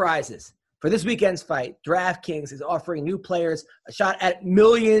prizes. For this weekend's fight, DraftKings is offering new players a shot at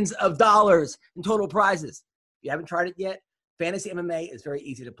millions of dollars in total prizes. If you haven't tried it yet, Fantasy MMA is very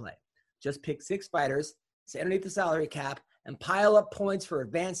easy to play. Just pick 6 fighters, stay underneath the salary cap, and pile up points for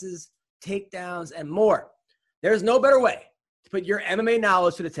advances, takedowns, and more. There's no better way to put your MMA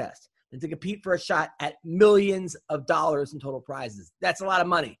knowledge to the test than to compete for a shot at millions of dollars in total prizes. That's a lot of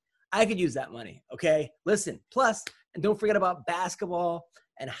money. I could use that money, okay? Listen, plus, and don't forget about basketball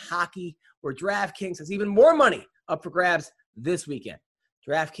and hockey, where DraftKings has even more money up for grabs this weekend.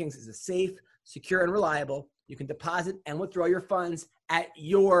 DraftKings is a safe, secure, and reliable. You can deposit and withdraw your funds at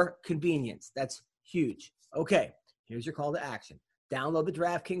your convenience. That's huge. Okay, Here's your call to action. Download the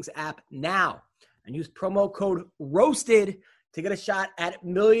DraftKings app now and use promo code ROASTED to get a shot at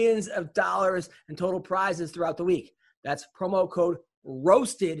millions of dollars in total prizes throughout the week. That's promo code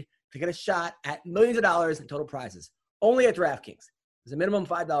ROASTED to get a shot at millions of dollars in total prizes. Only at DraftKings. There's a minimum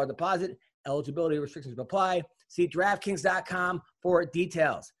 $5 deposit. Eligibility restrictions apply. See DraftKings.com for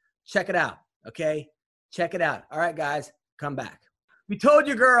details. Check it out, okay? Check it out. All right, guys, come back. We told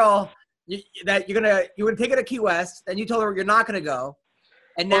your girl that you were gonna take her to Key West, and you told her you're not gonna go.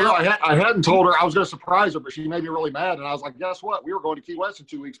 And now I hadn't told her. I was going to surprise her, but she made me really mad. And I was like, guess what? We were going to Key West in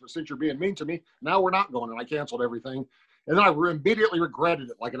 2 weeks, but since you're being mean to me, now we're not going. And I canceled everything. And then I immediately regretted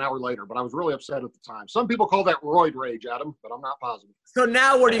it like an hour later, but I was really upset at the time. Some people call that roid rage, Adam, but I'm not positive. So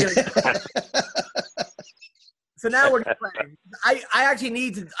now what are you going to do? So now we're planning. I actually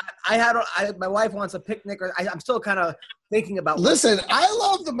need to. My wife wants a picnic, or I'm still kind of thinking about. Listen, I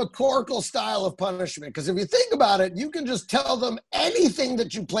love the McCorkle style of punishment because if you think about it, you can just tell them anything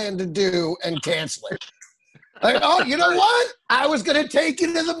that you plan to do and cancel it. Like, oh, you know what? I was going to take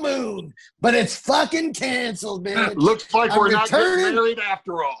you to the moon, but it's fucking canceled, man. Looks like we're not getting married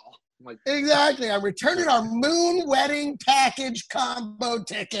after all. Like, exactly. I'm returning our moon wedding package combo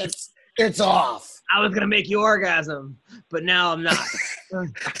tickets. It's off. I was going to make you orgasm, but now I'm not.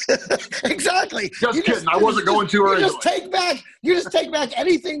 Exactly. Just kidding. I wasn't going to her. You just take back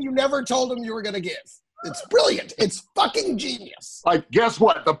anything you never told them you were going to give. It's brilliant. It's fucking genius. Like, guess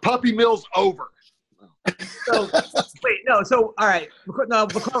what? The puppy mill's over. So all right. No,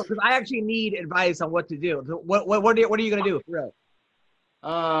 because I actually need advice on what to do. So what are you going to do? For real?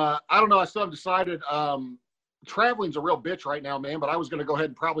 I don't know. I still haven't decided. Traveling's a real bitch right now, man, but I was going to go ahead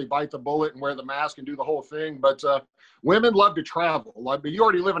and probably bite the bullet and wear the mask and do the whole thing. But women love to travel. Like, but you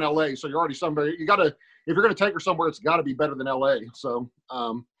already live in LA, so you're already somebody. You got to, if you're going to take her somewhere, it's got to be better than LA. So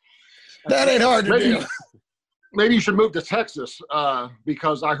that ain't hard to do. Maybe you should move to Texas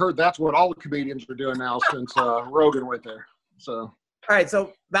because I heard that's what all the comedians are doing now since Rogan went there. So. All right,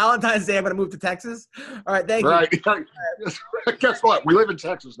 so Valentine's Day, I'm going to move to Texas. All right, thank you. Right. Guess what? We live in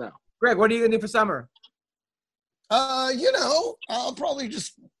Texas now. Greg, what are you going to do for summer? I'll probably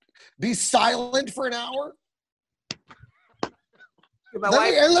just be silent for an hour.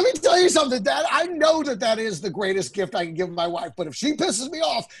 Let me tell you something, Dad. I know that is the greatest gift I can give my wife. But if she pisses me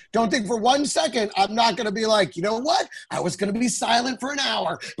off, don't think for 1 second I'm not going to be like, you know what? I was going to be silent for an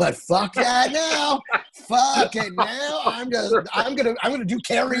hour, but fuck that now. Fuck it now. I'm going to do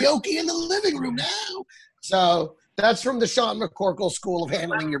karaoke in the living room now. So. That's from the Sean McCorkle School of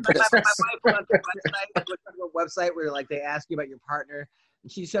Handling Your Business. My wife went to a website where like they ask you about your partner, and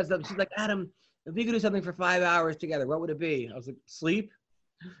she says that she's like, Adam, if we could do something for 5 hours together, what would it be? I was like, sleep.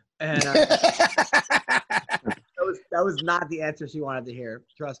 And that was not the answer she wanted to hear.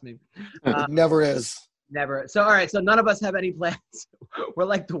 Trust me. It never is. Never. So, all right. So none of us have any plans. We're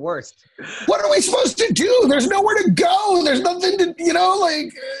like the worst. What are we supposed to do? There's nowhere to go. There's nothing to,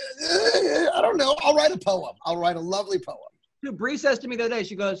 I don't know. I'll write a poem. I'll write a lovely poem. Dude, Bree says to me the other day,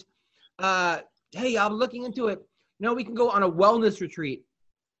 she goes, hey, I'm looking into it. We can go on a wellness retreat.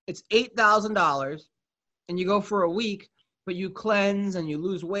 It's $8,000 and you go for a week, but you cleanse and you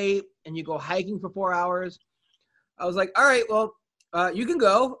lose weight and you go hiking for 4 hours. I was like, all right, well, you can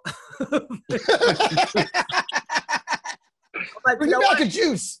go. Like, bring back a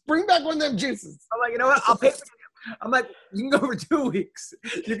juice. Bring back one of them juices. I'm like, you know what? I'll pay for you. I'm like, you can go for 2 weeks.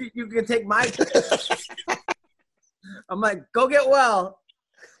 You can take my time. I'm like, go get well.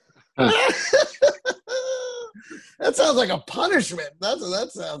 That sounds like a punishment. That's what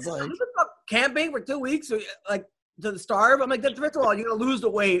that sounds like. Camping for 2 weeks, like to starve. I'm like, first of all, you're gonna lose the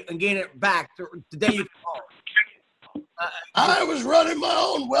weight and gain it back the day you come home. I was running my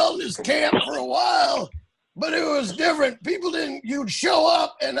own wellness camp for a while, but it was different. You'd show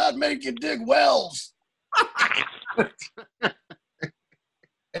up and I'd make you dig wells. And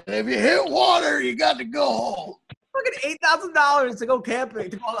if you hit water, you got to go home. Fucking $8,000 to go camping,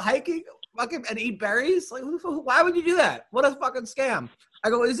 to go hiking, fucking and eat berries. Like, why would you do that? What a fucking scam! I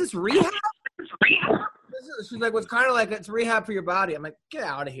go, is this rehab? She's like, well, it's kind of like it's rehab for your body. I'm like, get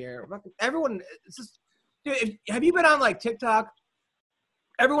out of here. Everyone, it's just, dude, have you been on like TikTok?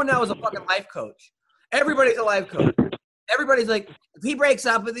 Everyone now is a fucking life coach. Everybody's a life coach. Everybody's like, if he breaks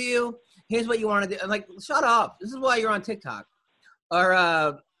up with you, here's what you want to do. I'm like, shut up. This is why you're on TikTok.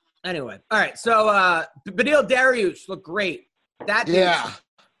 Or anyway, all right. So Beneil Dariush looked great.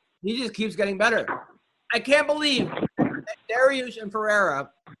 He just keeps getting better. I can't believe that Dariush and Ferreira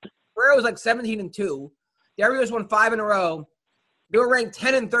was like 17-2. Dariush won 5 in a row. They were ranked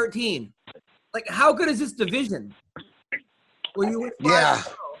 10 and 13. Like, how good is this division? When you win 5 in a row?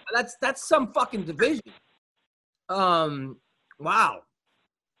 That's some fucking division. Wow.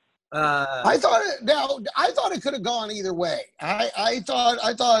 I thought it could have gone either way. I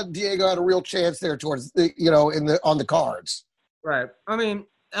thought Diego had a real chance there towards the on the cards. Right. I mean,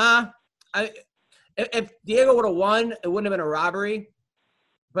 if Diego would have won, it wouldn't have been a robbery.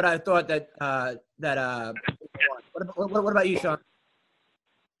 But I thought that what about you, Sean?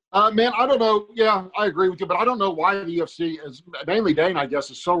 Man, I don't know. Yeah, I agree with you, but I don't know why the UFC is, mainly Dana, I guess,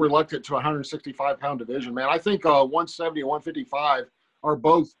 is so reluctant to a 165-pound division, man. I think 170 and 155 are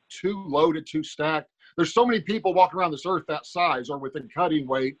both too loaded, too stacked. There's so many people walking around this earth that size or within cutting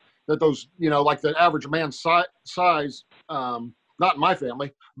weight that those, like the average man's size, not in my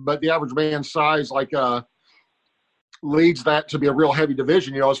family, but the average man's size, leads that to be a real heavy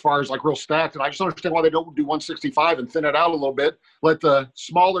division, as far as real stacked. And I just don't understand why they don't do 165 and thin it out a little bit. Let the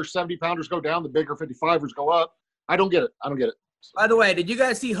smaller 70-pounders go down, the bigger 55ers go up. I don't get it. By the way, did you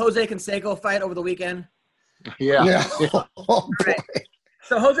guys see Jose Canseco fight over the weekend? Yeah. Right.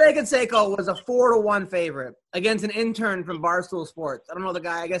 So Jose Canseco was a 4-1 favorite against an intern from Barstool Sports. I don't know the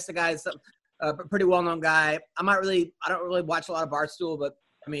guy. I guess the guy's a pretty well-known guy. I don't really watch a lot of Barstool, but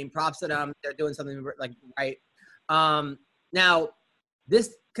I mean, props to them. They're doing something right. Now,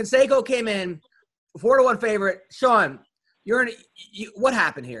 this Canseco came in 4-1 favorite. Sean, what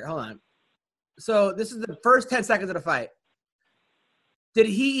happened here? Hold on. So this is the first 10 seconds of the fight. Did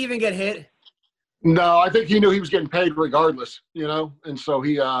he even get hit? No, I think he knew he was getting paid regardless, and so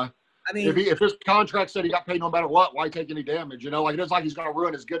he, if his contract said he got paid no matter what, why take any damage? It isn't like he's going to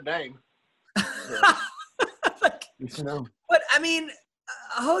ruin his good name. But I mean,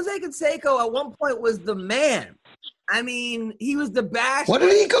 Jose Canseco at one point was the man. I mean, he was the bash. What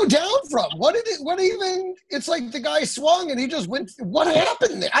did he go down from? It's like the guy swung and he just went. What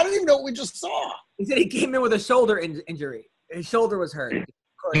happened there? I don't even know what we just saw. He said he came in with a shoulder injury. His shoulder was hurt.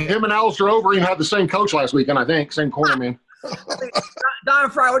 Him and Alistair Overeem had the same coach last weekend, I think. Same corner man. Don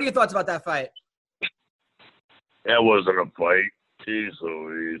Fry, what are your thoughts about that fight? That wasn't a fight. Jeez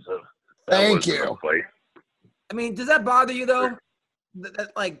Louise. Thank you. I mean, does that bother you, though?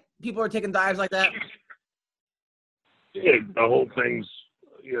 That people are taking dives like that? Yeah, the whole thing's,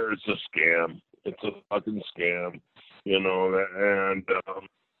 it's a scam. It's a fucking scam, and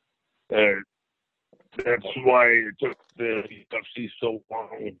that's why it took the UFC so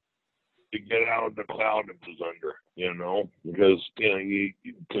long to get out of the cloud it was under,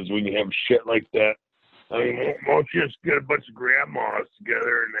 because when you have shit like that, I mean, won't you just get a bunch of grandmas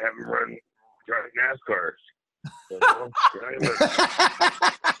together and have them drive NASCARs?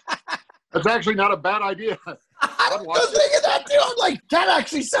 That's actually not a bad idea. I was thinking that too. I'm like, that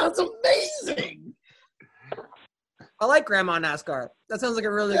actually sounds amazing. I like Grandma NASCAR. That sounds like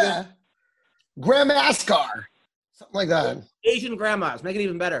a really good. Grandmascar. Something like that. Asian grandmas. Make it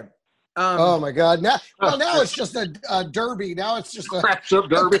even better. Oh my God. Now it's just a derby. Now it's just a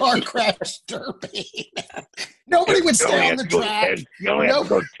derby. Car crash derby. Nobody would stay on the track. You only have to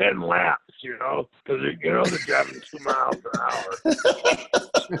go 10 laps, because they're driving 2 miles an hour.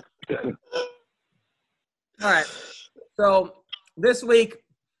 All right. So this week,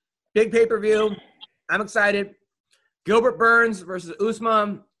 big pay-per-view. I'm excited. Gilbert Burns versus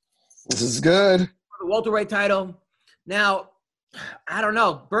Usman. This is good. For the welterweight title. Now, I don't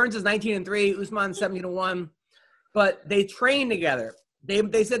know. Burns is 19-3. Usman 17-1. But they train together.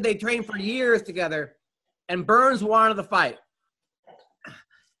 They said they trained for years together, and Burns wanted the fight.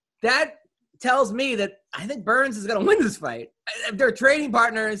 That tells me that I think Burns is going to win this fight. If they're training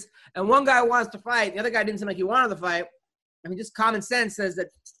partners and one guy wants to fight, the other guy didn't seem like he wanted to fight, I mean, just common sense says that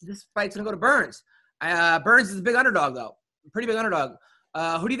this fight's going to go to Burns. Burns is a big underdog, though. Pretty big underdog.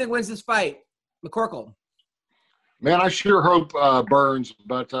 Who do you think wins this fight? McCorkle. Man, I sure hope Burns,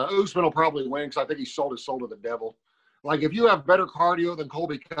 but Usman will probably win because I think he sold his soul to the devil. If you have better cardio than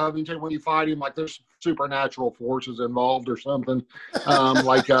Colby Covington when you fight him, there's supernatural forces involved or something.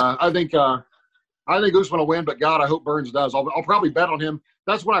 I think Usman will win, but God, I hope Burns does. I'll probably bet on him.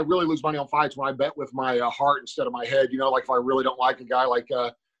 That's when I really lose money on fights, when I bet with my heart instead of my head. If I really don't like a guy like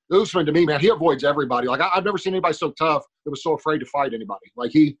Usman, to me, man, he avoids everybody. I've never seen anybody so tough that was so afraid to fight anybody.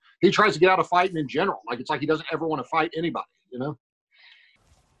 He tries to get out of fighting in general. It's like he doesn't ever want to fight anybody,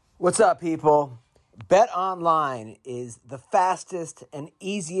 What's up, people? Bet Online is the fastest and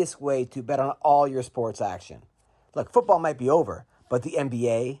easiest way to bet on all your sports action. Look, football might be over, but the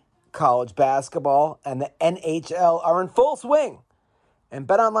NBA, college basketball, and the NHL are in full swing. And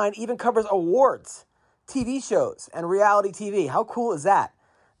Bet Online even covers awards, TV shows, and reality TV. How cool is that?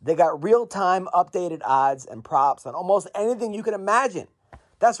 They got real-time updated odds and props on almost anything you can imagine.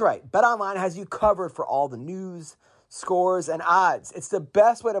 That's right. Bet Online has you covered for all the news, scores, and odds. It's the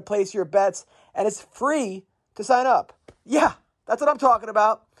best way to place your bets, and it's free to sign up. Yeah, that's what I'm talking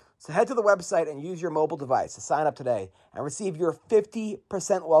about. So head to the website and use your mobile device to sign up today and receive your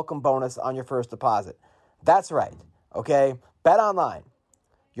 50% welcome bonus on your first deposit. That's right, okay? Bet Online,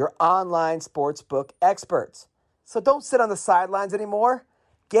 your online sportsbook experts. So don't sit on the sidelines anymore.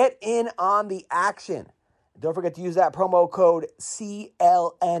 Get in on the action. Don't forget to use that promo code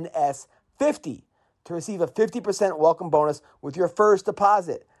CLNS50 to receive a 50% welcome bonus with your first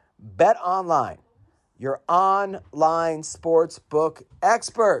deposit. Bet Online, your online sportsbook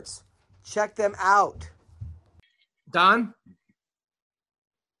experts. Check them out. Don?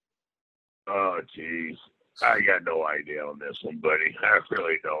 Oh, jeez. I got no idea on this one, buddy. I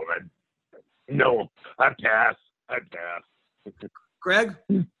really don't. I pass. Greg?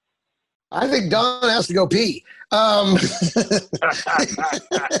 I think Don has to go pee. No, He's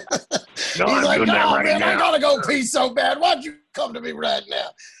I'm like, doing that no, right man, I now. gotta go pee so bad. Why don't you come to me right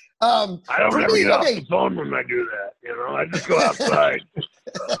now? I don't for ever me, get off okay. the phone when I do that. You know, I just go outside.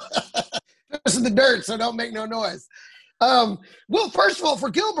 Just in the dirt, so don't make no noise. Well, first of all, for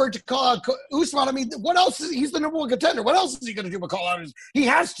Gilbert to call out Usman, I mean, what else? He's the number one contender. What else is he going to do but call out? He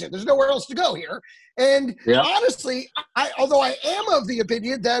has to. There's nowhere else to go here. And honestly, although I am of the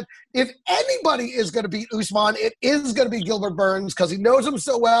opinion that if anybody is going to beat Usman, it is going to be Gilbert Burns because he knows him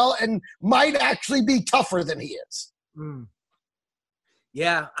so well and might actually be tougher than he is.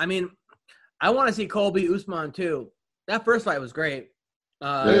 Yeah, I mean, I want to see Colby Usman too. That first fight was great.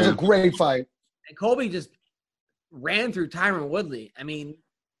 It was a great fight. And Colby just ran through Tyron Woodley. I mean,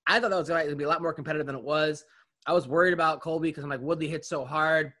 I thought that was going to be a lot more competitive than it was. I was worried about Colby because I'm like, Woodley hit so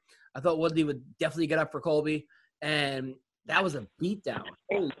hard. I thought Woodley would definitely get up for Colby. And that was a beatdown.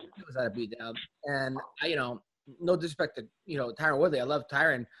 Holy shit, was that a beatdown. And, no disrespect to, Tyron Woodley. I love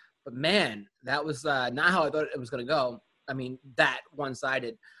Tyron. But, man, that was not how I thought it was going to go. I mean, that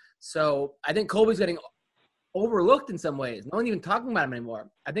one-sided. So I think Colby's getting overlooked in some ways. No one even talking about him anymore.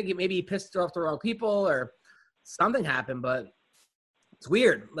 I think maybe he pissed off the wrong people or something happened, but it's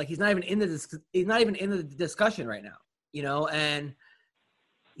weird. Like he's not even in the discussion right now, and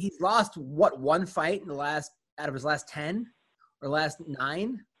he's lost one fight out of his last 10 or last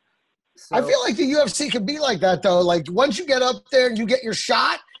 9. So, I feel like the UFC can be like that though. Like once you get up there and you get your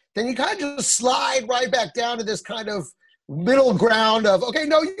shot, then you kind of just slide right back down to this kind of middle ground of, okay,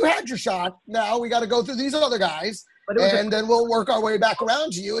 no, you had your shot. Now we got to go through these other guys, and then we'll work our way back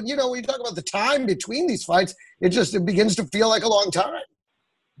around to you. And, when you talk about the time between these fights, it begins to feel like a long time.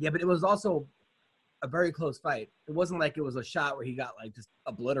 Yeah, but it was also a very close fight. It wasn't like it was a shot where he got, just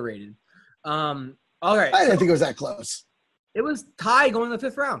obliterated. All right. I didn't think it was that close. It was tie going to the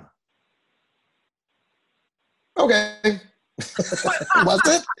 5th round. Okay. Was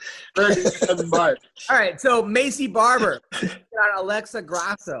it? All right, so Macy Barber got Alexa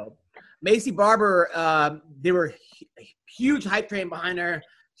Grasso. Macy Barber, they were huge hype train behind her.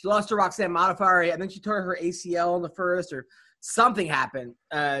 She lost to Roxanne Modafferi. I think she tore her ACL in the first or something happened.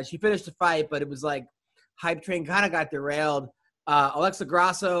 She finished the fight, but it was like hype train kind of got derailed. Alexa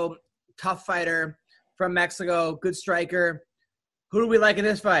Grasso, tough fighter from Mexico, good striker. Who do we like in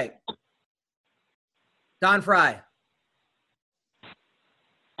this fight? Don Fry.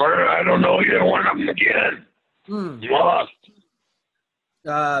 I don't know either one of them again. Lost.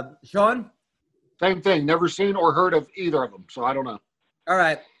 Sean? Same thing. Never seen or heard of either of them, so I don't know. All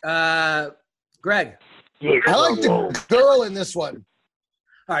right. Greg? I like the girl in this one.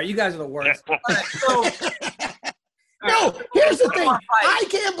 All right, you guys are the worst. All right, so no, here's the thing. I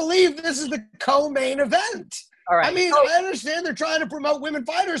can't believe this is the co-main event. All right. I mean, I understand they're trying to promote women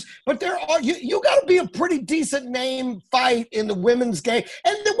fighters, but there are you got to be a pretty decent name fight in the women's game,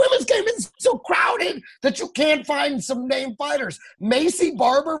 and the women's game is so crowded that you can't find some name fighters. Macy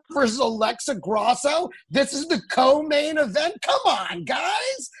Barber versus Alexa Grasso. This is the co-main event. Come on,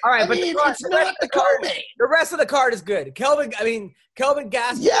 guys. All right, I mean, it's not the co-main. The rest of the card is good. Kelvin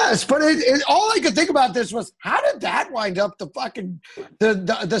Gastelum. Yes, but all I could think about this was how did that wind up the fucking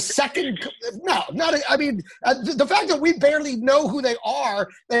the second? No, not. I mean, the fact that we barely know who they are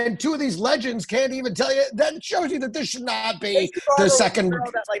and two of these legends can't even tell you, that shows you that this should not be the second.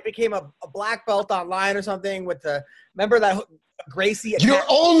 That became a black belt online or something with the. Remember that Gracie? You're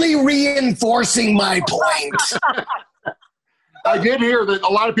only reinforcing my point. I did hear that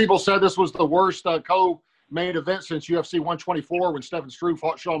a lot of people said this was the worst co-main event since UFC 124 when Stephen Struve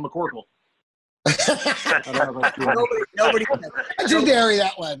fought Sean McCorkle. Nobody. Legendary,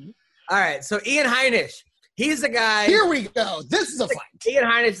 that one. All right, so Ian Heinisch. He's the guy. Here we go. This is a fight. Ian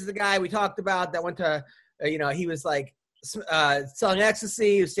Heinisch is the guy we talked about that went to, he was like selling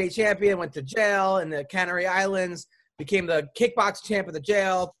ecstasy. He was state champion, went to jail in the Canary Islands, became the kickbox champ of the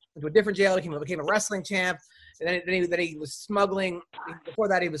jail, went to a different jail, became a wrestling champ. And then he was smuggling. Before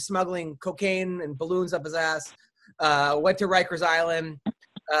that, he was smuggling cocaine and balloons up his ass. Went to Rikers Island.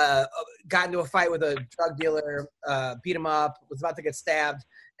 Got into a fight with a drug dealer. Beat him up. Was about to get stabbed.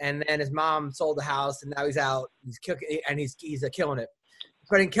 And then his mom sold the house, and now he's out. He's killing it.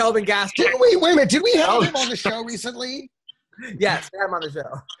 Fighting Kelvin Gastelum. Wait a minute. Did we have him on the show recently? Yes, we had him on the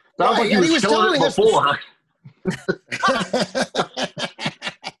show. Sounds like he was killing it before.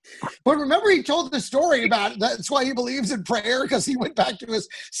 But remember, he told the story about that's why he believes in prayer, because he went back to his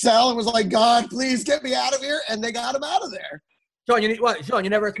cell and was like, "God, please get me out of here," and they got him out of there. Sean, you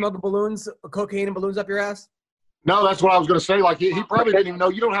never smuggled balloons, cocaine and balloons up your ass? No, that's what I was going to say. Like he probably didn't even know.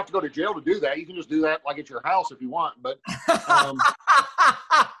 You don't have to go to jail to do that. You can just do that like at your house if you want. But I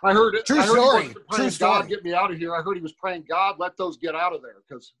heard it. True story. True story. God, get me out of here. I heard he was praying, God, let those get out of there.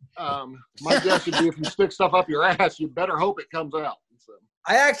 Because my guess would be if you stick stuff up your ass, you better hope it comes out. So.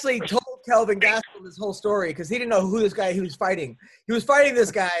 I actually told Kelvin Gastelum this whole story because he didn't know who this guy he was fighting. He was fighting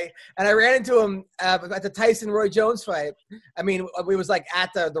this guy, and I ran into him at the Tyson-Roy Jones fight. I mean, we was like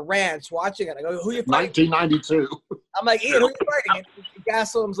at the ranch watching it. I go, who you fighting? 1992. I'm like, Ian, who you fighting? And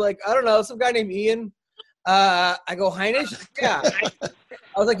Gastelum's like, I don't know, some guy named Ian. I go, Heinisch? Yeah.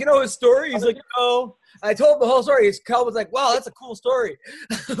 I was like, you know his story? He's like, no. I told him the whole story. Kelvin's like, wow, that's a cool story.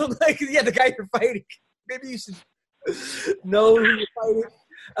 I'm like, yeah, the guy you're fighting. Maybe you should know who you're fighting.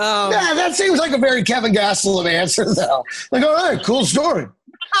 Yeah, that seems like a very Kevin Gastelum answer, though. Like, all right, cool story.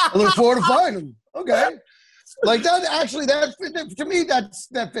 I look forward to fighting him. Okay. Like, that actually, to me,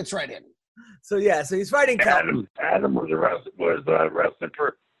 that fits right in. So, yeah, so he's fighting Kelvin. Adam was arrested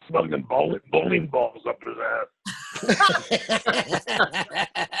for smuggling bowling balls up his ass.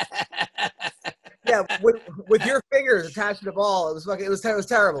 Yeah, with your fingers attached to the ball. It was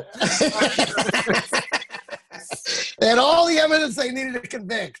terrible. They had all the evidence they needed to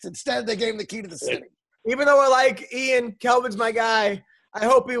convict. Instead, they gave him the key to the city. Even though I like Ian, Kelvin's my guy. I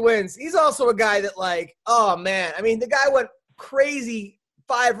hope he wins. He's also a guy that, like, oh, man. I mean, the guy went crazy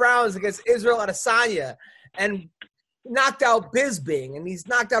 5 rounds against Israel Adesanya and knocked out Bisping, and he's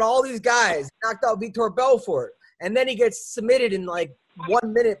knocked out all these guys. Knocked out Vitor Belfort. And then he gets submitted in, like,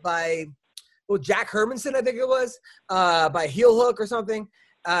 1 minute by Jack Hermanson, I think it was, by heel hook or something.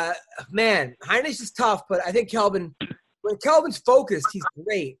 Man, Heinisch is tough, but I think when Kelvin's focused, he's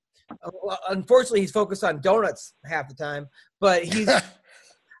great. Unfortunately, he's focused on donuts half the time, but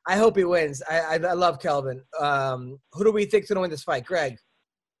I hope he wins. I love Kelvin. Who do we think's going to win this fight? Greg?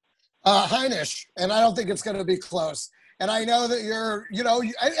 Heinisch, and I don't think it's going to be close. And I know that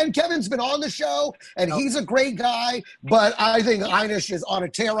and Kevin's been on the show, and he's a great guy, but I think Heinisch is on a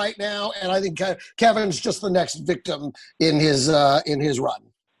tear right now, and I think Kevin's just the next victim in his run.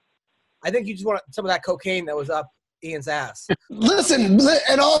 I think you just want some of that cocaine that was up Ian's ass. Listen,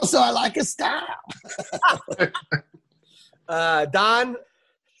 and also I like his style. Don?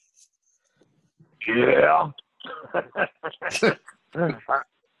 Yeah.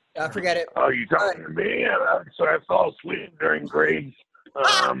 Forget it. Oh, you talking to me? So I fell asleep during Greg's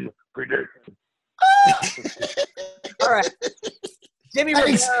prediction. All right. Jimmy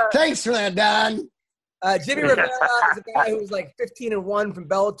Thanks for that, Don. Jimmy Rivera is a guy who was like 15-1 from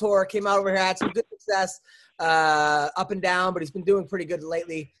Bellator, came out over here, had some good success up and down, but he's been doing pretty good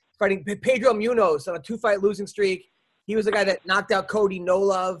lately. Fighting Pedro Munoz on a 2-fight losing streak. He was the guy that knocked out Cody No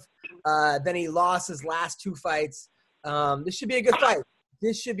Love. Then he lost his last 2 fights. This should be a good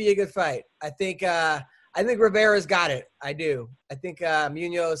fight. I think Rivera's got it. I do. I think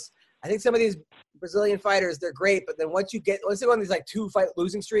Munoz. I think some of these Brazilian fighters, they're great, but then once they go on these like 2-fight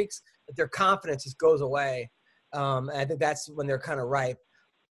losing streaks, their confidence just goes away. And I think that's when they're kind of ripe.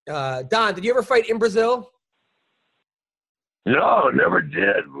 Don, did you ever fight in Brazil? No, never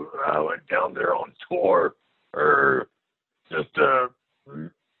did. I went down there on tour, or just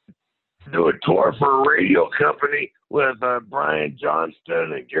do a tour for a radio company with Brian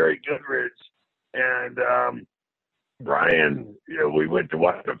Johnston and Gary Goodrich. And Brian, we went to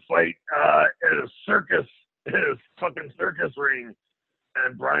watch a fight at a circus, in a fucking circus ring.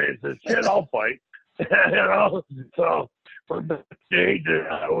 And Brian says, shit, I'll fight. So from the stage,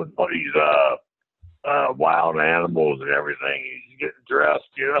 with all these wild animals and everything, he's getting dressed,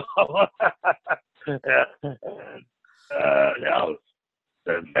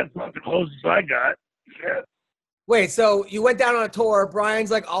 that's not the closest I got. Shit. Wait, so you went down on a tour.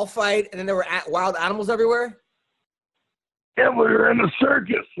 Brian's like, I'll fight, and then there were wild animals everywhere? Yeah, we were in a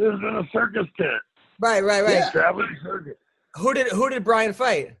circus. It was in a circus tent. Right. Yeah. Traveling circus. Who did Brian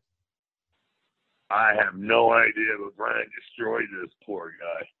fight? I have no idea, but Brian destroyed this poor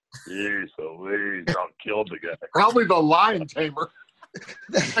guy. Jeez, I'll kill the guy. Probably the lion tamer.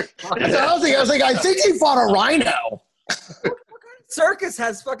 I was like, I think he fought a rhino. Circus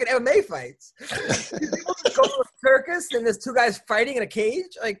has fucking MMA fights. People just go to a circus and there's two guys fighting in a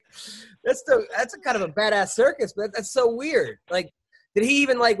cage. Like, that's a kind of a badass circus, but that's so weird. Like, did he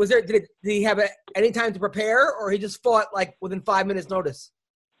even like? Did he have any time to prepare, or he just fought like within 5 minutes notice?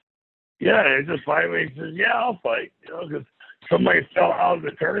 Yeah, it's just 5 minutes. He says, "Yeah, I'll fight." You know, because somebody fell out of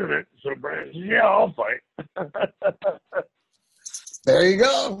the tournament, so Brandon says, "Yeah, I'll fight." There you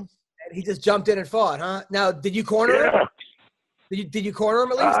go. And he just jumped in and fought, huh? Now, did you corner him? Did you corner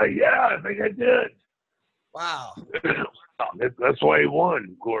him at least? Yeah, I think I did. Wow. That's why he won,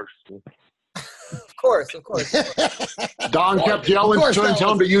 of course. Of course. Don kept yelling to him,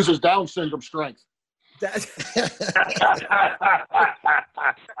 telling him to use his Down syndrome strength.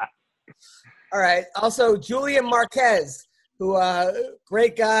 All right. Also, Julian Marquez, who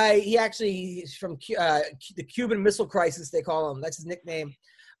great guy. He's from the Cuban Missile Crisis, they call him. That's his nickname.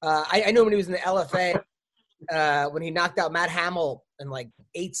 I knew him when he was in the LFA. When he knocked out Matt Hamill in like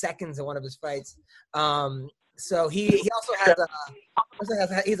 8 seconds in one of his fights. So he also has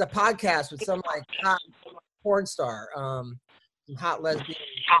he's a podcast with some like hot porn star, some hot lesbian.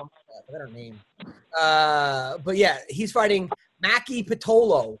 I forgot her name. But yeah, he's fighting Maki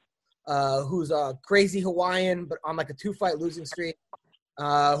Pitolo, who's a crazy Hawaiian, but on like a 2-fight losing streak.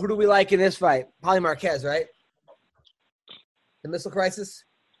 Who do we like in this fight? Probably Marquez, right? The Missile Crisis.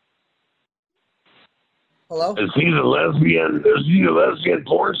 Hello? Is he the lesbian? Is he a lesbian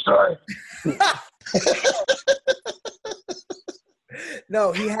porn star?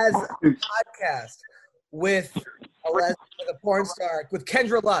 No, he has a podcast with a porn star, with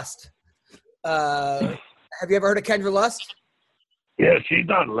Kendra Lust. Have you ever heard of Kendra Lust? Yeah, she's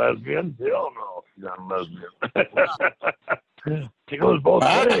not a lesbian. Hell no, she's not a lesbian. She goes both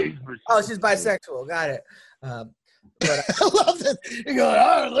ways. Oh, she's bisexual. Got it. But, I love that. You go,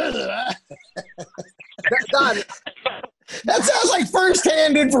 oh, listen. Don, that sounds like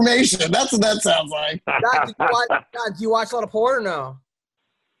first-hand information. That's what that sounds like. Don, do you watch a lot of porn or no?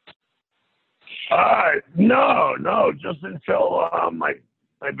 No, just until my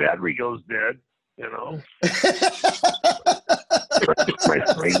battery goes dead, you know.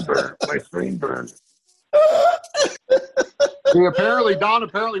 my screen burns. Don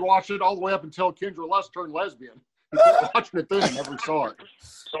apparently watched it all the way up until Kendra Lust turned lesbian. He kept watching it then and never saw it.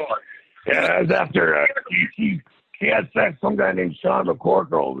 Yeah, it was after she had sex with some guy named Sean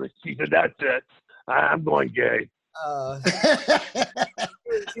McCorkle. She said, "That's it. I'm going gay."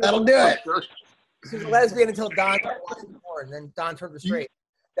 That'll do it. She was a lesbian until Don started watching porn, and then Don turned her straight.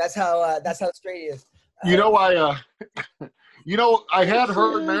 That's how straight he is. I had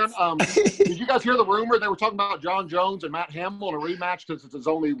heard, man. Did you guys hear the rumor they were talking about John Jones and Matt Hamill in a rematch because there's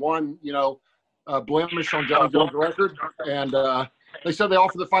only one, blemish on John Jones' record, and they said they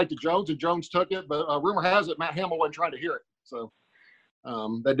offered the fight to Jones, and Jones took it. But rumor has it Matt Hamill wasn't trying to hear it, so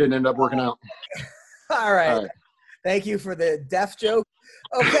that didn't end up working out. All right. Thank you for the deaf joke.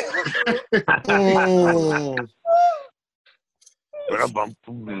 Okay.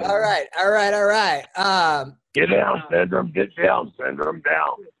 All right. Get down, Syndrome. Get down, Syndrome.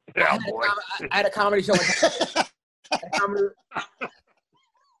 Down. Down, boy. I had a comedy show. I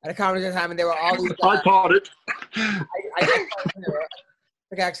had a comedy show time, and they were all these. I caught it. I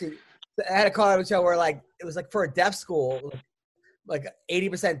had a comedy show where it was for a deaf school, like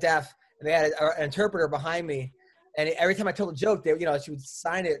 80% deaf, and they had an interpreter behind me. And every time I told a joke, she would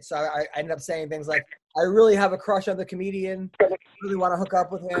sign it. So I ended up saying things like, "I really have a crush on the comedian. I really want to hook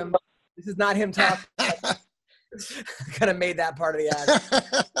up with him. This is not him talking." Kind of made that part of the act.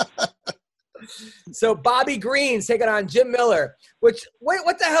 So Bobby Green's taking on Jim Miller. What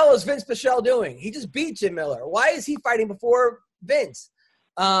the hell is Vince Pichel doing? He just beat Jim Miller. Why is he fighting before Vince?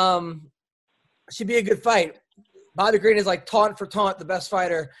 Should be a good fight. Bobby Green is like taunt for taunt the best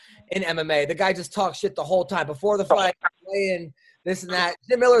fighter in MMA. The guy just talks shit the whole time. Before the fight, weigh-in, this and that.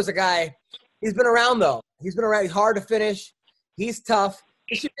 Jim Miller's a guy. He's been around, though. He's been around. He's hard to finish. He's tough.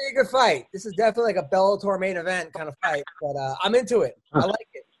 This should be a good fight. This is definitely like a Bellator main event kind of fight. But I'm into it. I like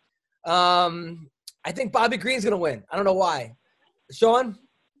it. I think Bobby Green's going to win. I don't know why. Sean?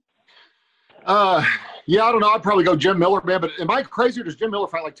 Yeah, I don't know. I'd probably go Jim Miller, man. But am I crazy or does Jim Miller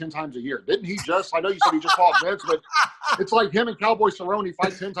fight like 10 times a year? Didn't he just – I know you said he just fought Vince, but it's like him and Cowboy Cerrone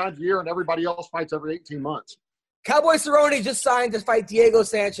fight 10 times a year and everybody else fights every 18 months. Cowboy Cerrone just signed to fight Diego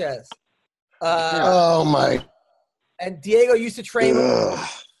Sanchez. Oh, my. And Diego used to train with him.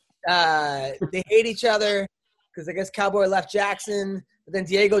 They hate each other because I guess Cowboy left Jackson. But then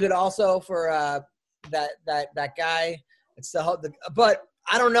Diego did also for that guy. But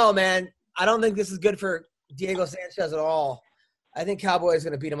I don't know, man. I don't think this is good for Diego Sanchez at all. I think Cowboy's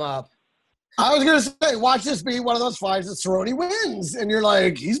going to beat him up. I was going to say, watch this be one of those fights that Cerrone wins. And you're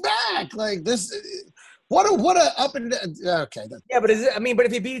like, he's back. Like this. What a up and okay. Yeah, but but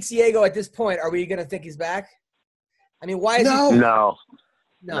if he beats Diego at this point, are we going to think he's back? I mean, why is he? No,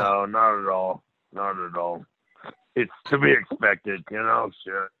 not at all. Not at all. It's to be expected, shit.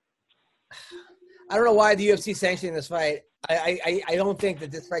 I don't know why the UFC sanctioning this fight. I don't think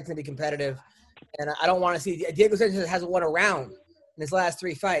that this fight's going to be competitive. And I don't want to see – Diego Sanchez hasn't won a round in his last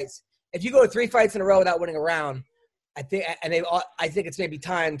 3 fights. If you go 3 fights in a row without winning a round, I think it's maybe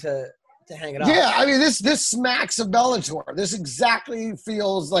time to hang it up. Yeah, I mean, this smacks of Bellator. This exactly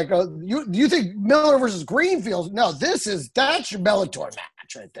feels like do you think Miller versus Green feels – no, that's your Bellator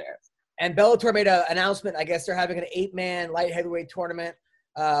match right there. And Bellator made an announcement. I guess they're having an 8-man light heavyweight tournament,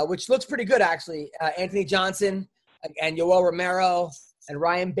 which looks pretty good, actually. Anthony Johnson and Yoel Romero and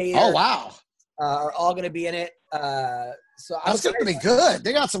Ryan Bader. Oh, wow. Are all going to be in it. So that's going to be good.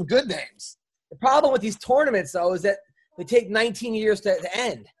 They got some good names. The problem with these tournaments, though, is that they take 19 years to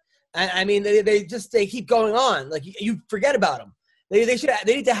end. I mean, they keep going on. Like you forget about them. They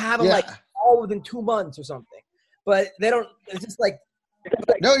need to have them like all within 2 months or something. But they don't. It's just like.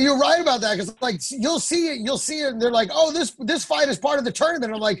 No, you're right about that because like you'll see it, and they're like, oh, this fight is part of the tournament.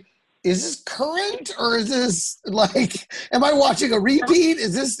 And I'm like, is this current or is this like, am I watching a repeat?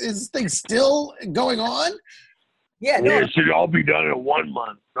 Is this thing still going on? Yeah, no. It should all be done in 1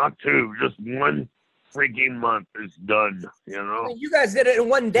 month, not 2. Just 1 freaking month is done. I mean, you guys did it in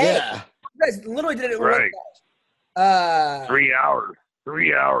 1 day. Yeah. You guys literally did it in 1 day. 3 hours.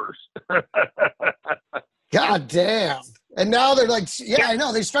 3 hours. God damn. And now they're like, yeah, I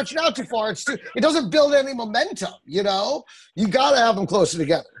know. They stretch it out too far. It doesn't build any momentum, You got to have them closer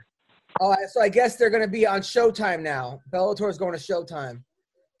together. Oh, so I guess they're going to be on Showtime now. Bellator's going to Showtime.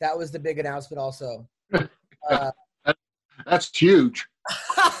 That was the big announcement also. That's huge.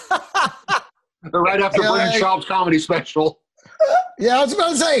 Right after Brendan Schaub's comedy special. Yeah, I was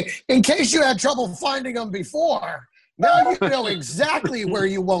about to say, in case you had trouble finding them before, now you know exactly where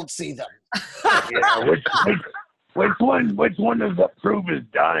you won't see them. Yeah, which one does it prove is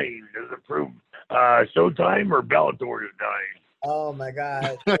dying? Does it prove Showtime or Bellator is dying? Oh my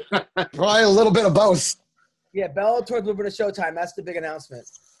God! Probably a little bit of both. Yeah, Bellator's moving to Showtime. That's the big announcement.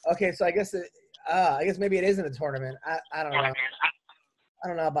 Okay, so I guess maybe it isn't a tournament. I don't know. I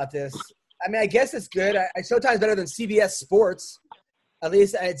don't know about this. I mean, I guess it's good. Showtime's better than CBS Sports. At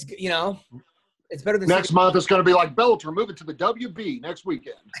least it's it's better than next month. It's going to be like Bellator moving to the WB next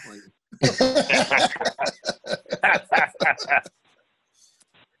weekend.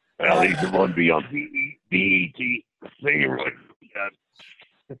 At least it won't be on BET.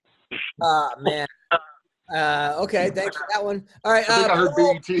 Man. Okay, thanks for that one. All right. I think I heard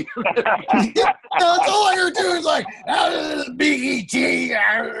BET. That's all I heard too. Is like BET.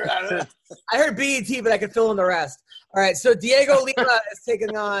 I heard BET, but I could fill in the rest. All right, so Diego Lima is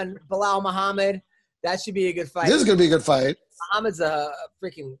taking on Bilal Muhammad. That should be a good fight. This is going to be a good fight. Muhammad's a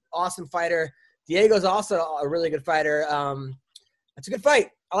freaking awesome fighter. Diego's also a really good fighter. It's a good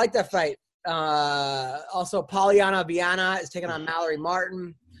fight. I like that fight. Also, Polyana Viana is taking on Mallory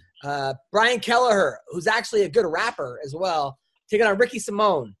Martin. Brian Kelleher, who's actually a good rapper as well, taking on Ricky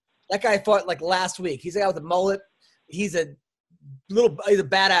Simone. That guy fought like last week. He's a guy with a mullet. He's a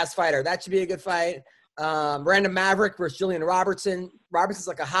badass fighter. That should be a good fight. Miranda Maverick versus Julian Robertson. Robertson's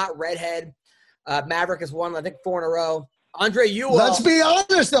like a hot redhead. Maverick has won, I think, 4 in a row. Andre Ewell. Let's be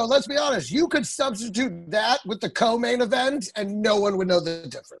honest, though. Let's be honest. You could substitute that with the co-main event, and no one would know the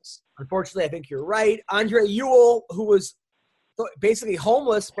difference. Unfortunately, I think you're right. Andre Ewell, who was basically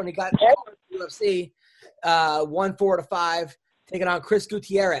homeless when he got into the UFC, won 4-5, taking on Chris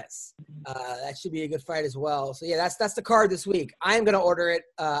Gutierrez. That should be a good fight as well. So yeah, that's the card this week. I am going to order it.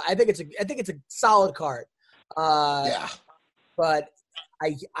 I think it's a solid card. Yeah, but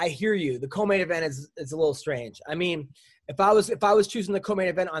I hear you. The co-main event is a little strange. I mean, if I was choosing the co-main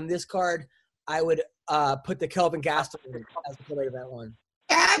event on this card, I would put the Kelvin Gastelum as the co-main event one.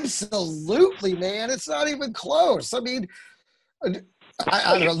 Absolutely, man. It's not even close. I mean,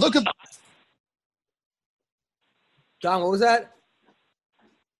 I don't know. Look at John. What was that?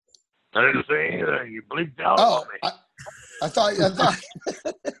 I didn't say anything. You bleeped out on me. I thought.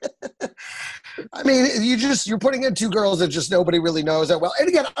 I mean, you're putting in 2 girls that just nobody really knows that well. And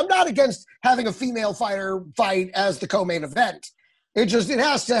again, I'm not against having a female fighter fight as the co-main event. It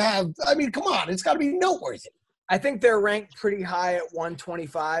has to have. I mean, come on, it's got to be noteworthy. I think they're ranked pretty high at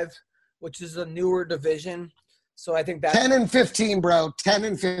 125, which is a newer division. So I think that's 10 and 15, bro. 10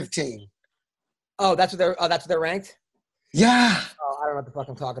 and 15. Oh, that's what they're ranked? Yeah. Oh, I don't know what the fuck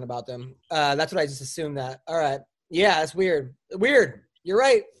I'm talking about them. That's what I just assumed that. All right. Yeah, that's weird. Weird. You're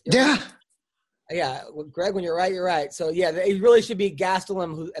right. Yeah. Yeah, Greg, when you're right, you're right. So, yeah, it really should be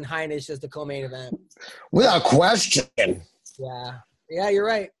Gastelum and Heinisch as the co-main event. Without question. Yeah. Yeah, you're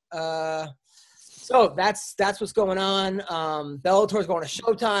right. So that's what's going on. Bellator's going to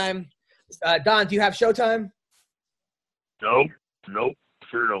Showtime. Don, do you have Showtime? Nope.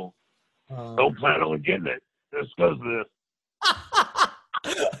 Sure don't. Don't plan on getting it. Just because of this.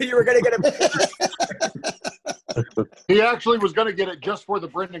 You were going to get it. He actually was going to get it just for the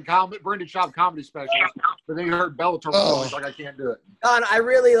Brendan Schaub comedy special, but then he heard Bellator. He's like, I can't do it. Don, I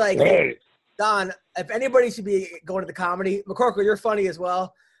really like Hey. Don, if anybody should be going to the comedy, McCorkle, you're funny as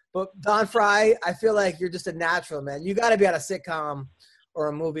well. But Don Fry, I feel like you're just a natural, man. You got to be on a sitcom or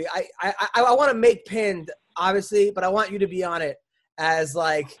a movie. I want to make Pinned, obviously, but I want you to be on it as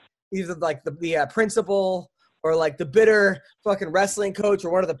like either like the principal or like the bitter fucking wrestling coach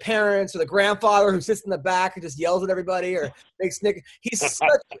or one of the parents or the grandfather who sits in the back and just yells at everybody or makes Nick. He'd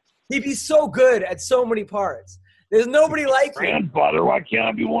be so good at so many parts. There's nobody like him. Grandfather, why can't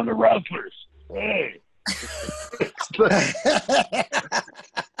I be one of the wrestlers? Hey.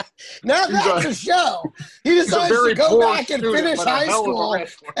 Now that's a show. He decides to go back and finish high school,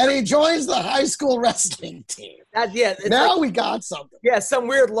 and he joins the high school wrestling team. Now we got something. Yeah, some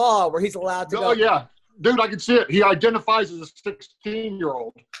weird law where he's allowed to go. Oh, yeah. Dude, I can see it. He identifies as a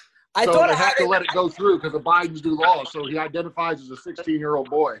 16-year-old. I so thought they have to let it go through because the Biden's new law. So he identifies as a 16-year-old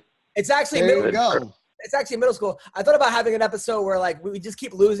boy. It's actually It's actually middle school. I thought about having an episode where like we just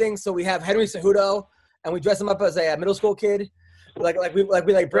keep losing, so we have Henry Cejudo and we dress him up as a middle school kid, like we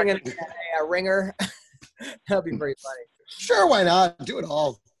bring in a ringer. That'd be pretty funny. Sure, why not? Do it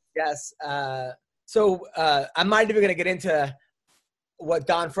all. Yes. So I'm not even going to get into what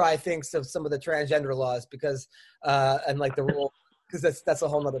Don Fry thinks of some of the transgender laws because and like the rule because that's a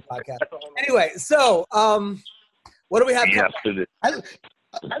whole nother podcast. Anyway, so what do we have?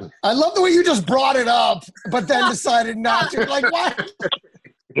 I love the way you just brought it up, but then decided not to. Like, what?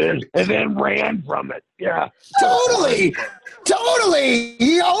 And then ran from it. Yeah. Totally.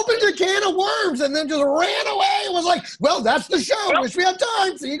 He opened a can of worms and then just ran away and was like, well, that's the show. Wish we had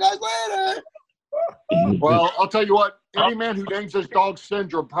time. See you guys later. Well, I'll tell you what. Any man who names his dog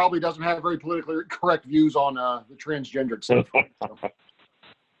Syndrome probably doesn't have very politically correct views on the transgendered stuff.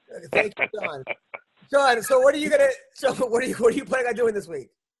 Thank you, John. John, so what are you planning on doing this week?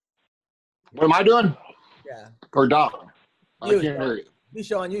 What am I doing? Yeah. Or Don? I You, can't hear you. You,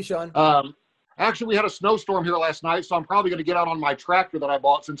 Sean. Actually, we had a snowstorm here last night, so I'm probably going to get out on my tractor that I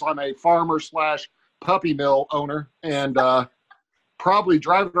bought since I'm a farmer/puppy mill owner and probably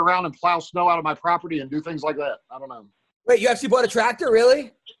drive it around and plow snow out of my property and do things like that. I don't know. Wait, you actually bought a tractor,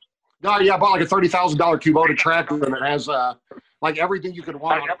 really? No, yeah, I bought like a $30,000 Kubota tractor, and it has like everything you could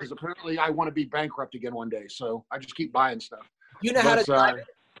want on it because apparently I want to be bankrupt again one day, so I just keep buying stuff. You know how to drive it?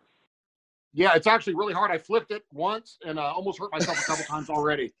 Yeah, it's actually really hard. I flipped it once and almost hurt myself a couple times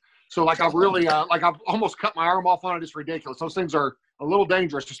already. So like I've really I've almost cut my arm off on it. It's ridiculous. Those things are a little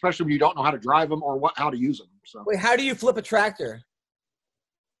dangerous, especially when you don't know how to drive them or how to use them. So wait, how do you flip a tractor?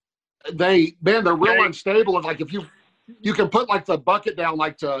 They're real unstable. And like if you can put like the bucket down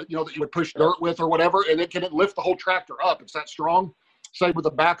like that you would push dirt with or whatever, and it can lift the whole tractor up. It's that strong. Same with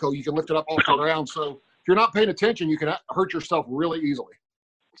the backhoe, you can lift it up off the ground. So if you're not paying attention, you can hurt yourself really easily.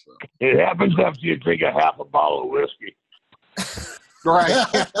 So. It happens after you drink a half a bottle of whiskey. Right.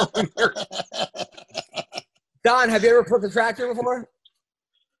 Don, have you ever flipped a tractor before?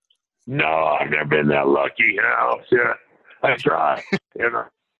 No, I've never been that lucky. Yeah, I try.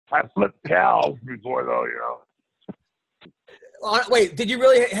 I flipped cows before, though. Wait, have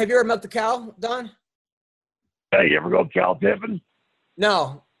you ever milked a cow, Don? Hey, you ever go cow tipping?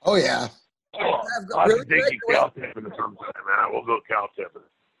 No. Oh yeah. Oh, I can take you cow tipping at some time, man. We'll go cow tipping.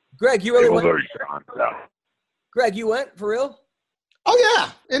 Greg, you really went? Yeah. Greg, you went for real? Oh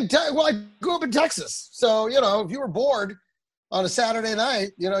yeah. I grew up in Texas, so if you were bored on a Saturday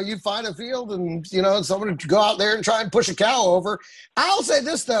night, you'd find a field and someone would go out there and try and push a cow over. I'll say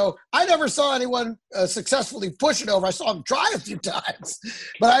this though, I never saw anyone successfully push it over. I saw them try a few times,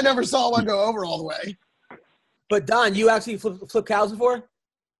 but I never saw one go over all the way. But Don, you actually flip cows before?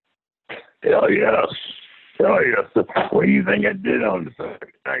 Hell yes. What do you think I did on the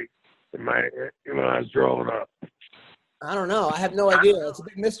Saturday night when I was growing up? I don't know. I have no idea. It's a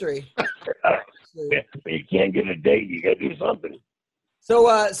big mystery. You can't get a date. You got to do something. So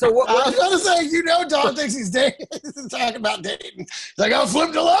what? I was going to say, Don thinks he's dating. He's talking about dating. He's like, I've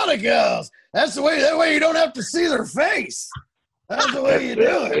flipped a lot of girls. That's the way. That way you don't have to see their face. That's the way you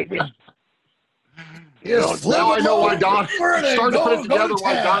do it. Now I know why Don started to put it together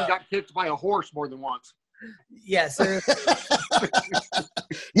why Don got kicked by a horse more than once. Yes, sir.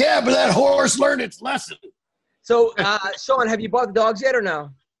 Yeah, but that horse learned its lesson. So, Sean, have you bought the dogs yet or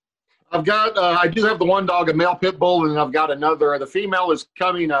no? I've got, I do have the one dog, a male pit bull, and I've got another. The female is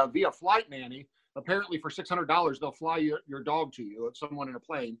coming via flight nanny. Apparently for $600, they'll fly your dog to you. It's someone in a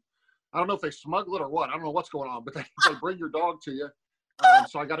plane. I don't know if they smuggle it or what. I don't know what's going on, but they bring your dog to you.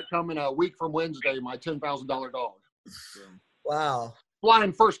 So I got it coming a week from Wednesday, my $10,000 dog. So, wow.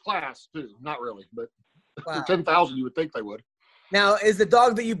 Flying first class, too. Not really, but wow. For $10,000, you would think they would. Now, is the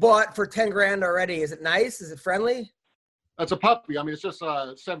dog that you bought for 10 grand already, is it nice? Is it friendly? That's a puppy. I mean, it's just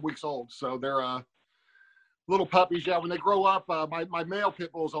 7 weeks old. So they're little puppies. Yeah, when they grow up, my male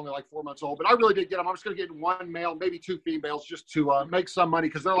pit bull is only like 4 months old. But I really did get them. I'm just going to get one male, maybe 2 females, just to make some money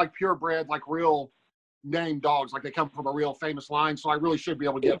because they're like purebred, like real named dogs. Like they come from a real famous line. So I really should be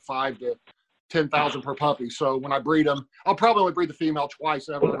able to get 5 to 10,000 per puppy. So when I breed them, I'll probably only breed the female twice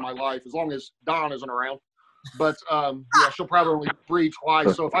ever in my life, as long as Dawn isn't around. But yeah, she'll probably only breed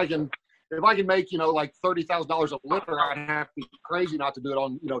twice. So if I can make, like $30,000 a litter, I'd have to be crazy not to do it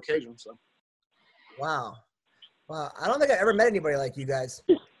on, occasion. So. Wow. I don't think I ever met anybody like you guys.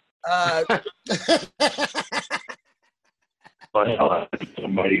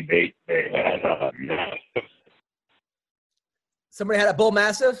 Somebody they had a massive. Somebody had a bull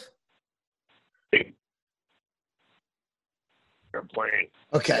mastiff? Playing.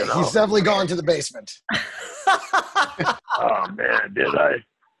 Okay, he's definitely gone to the basement. Oh man, did I?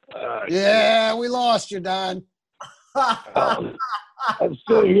 Yeah, we lost you, Don. I'm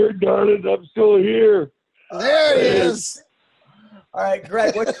still here, darn it! I'm still here. There he is. All right,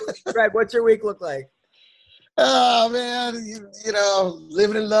 Greg. What's your week look like? Oh man,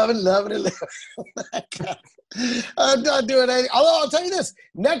 living and loving and living. I'm not doing anything. Although I'll tell you this: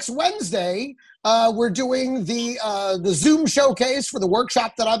 next Wednesday, we're doing the Zoom showcase for the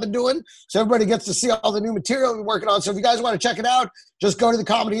workshop that I've been doing, so everybody gets to see all the new material we're working on. So if you guys want to check it out, just go to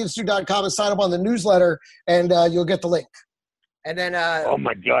thecomedyinstitute.com and sign up on the newsletter, and you'll get the link. And then, oh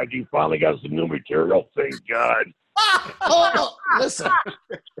my God, you finally got some new material. Thank God. Oh, listen,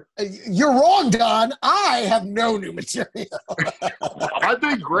 you're wrong, Don. I have no new material. I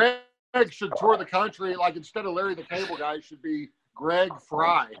think Greg should tour the country. Like instead of Larry the Cable Guy, it should be Greg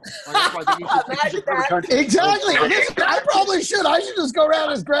Fry. Like, I think he should tour the country. Exactly. Listen, I probably should. I should just go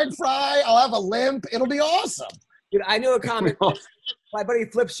around as Greg Fry. I'll have a limp. It'll be awesome. Dude, I knew a comic. My buddy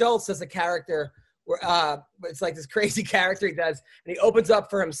Flip Schultz has a character where it's like this crazy character he does, and he opens up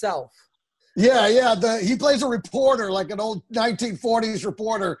for himself. Yeah. He plays a reporter, like an old 1940s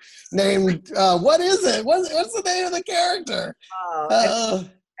reporter named, what is it? What's the name of the character?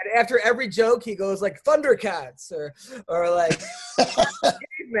 And after every joke, he goes like Thundercats or like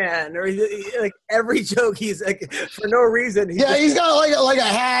Caveman, or like every joke he's like for no reason. He's got like a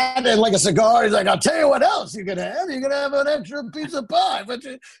hat and like a cigar. He's like, I'll tell you what else you can have. You're gonna have an extra piece of pie. But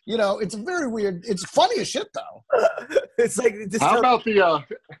it's very weird. It's funny as shit though. It's like how about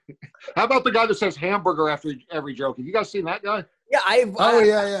the guy that says hamburger after every joke? Have you guys seen that guy? Yeah, I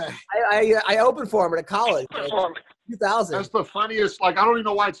opened for him at college. Like, 2000. That's the funniest. Like I don't even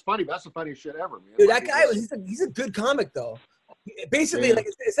know why it's funny, but that's the funniest shit ever, man. Dude, that guy he's a good comic though. Basically, like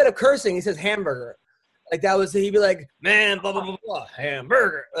instead of cursing, he says hamburger. Like that was he'd be like, man, blah blah blah blah,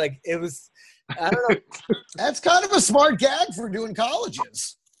 hamburger. Like it was. I don't know. That's kind of a smart gag for doing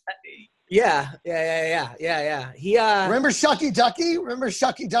colleges. Yeah. He remember Shucky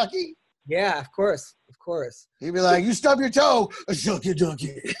Ducky? Yeah, of course. He'd be like, "You stub your toe, a Shucky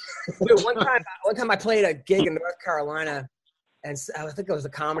Ducky." Dude, one time I played a gig in North Carolina, and I think it was a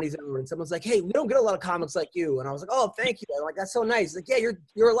Comedy Zone, and someone's like, "Hey, we don't get a lot of comics like you," and I was like, "Oh, thank you." I'm like, "That's so nice." He's like, "Yeah,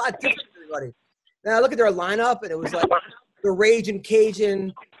 you're a lot different than everybody." Then I look at their lineup, and it was like the Raging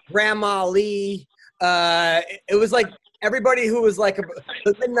Cajun, Grandma Lee. It was like everybody who was like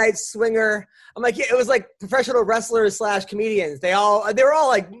the Midnight Swinger. I'm like, yeah, it was like professional wrestlers / comedians. They were all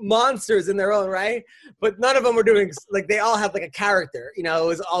like monsters in their own right, but none of them were doing like they all had like a character. It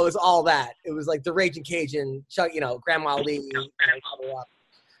was all that. It was like the Raging Cajun, Chuck, Grandma Lee.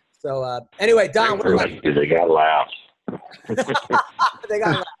 So anyway, Don, they got laughs. They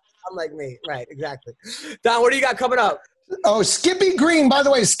got laughs. Unlike me, right? Exactly. Don, what do you got coming up? Oh, Skippy Green. By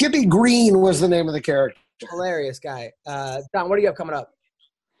the way, Skippy Green was the name of the character. Hilarious guy. Don, what do you have coming up?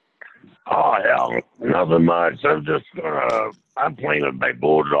 Oh, hell, nothing much. I'm playing with my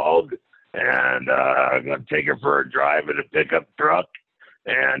bulldog, and I'm going to take her for a drive in a pickup truck,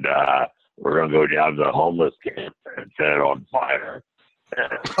 and we're going to go down to the homeless camp and set it on fire.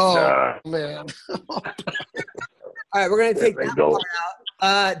 And, man. All right, we're going to take that part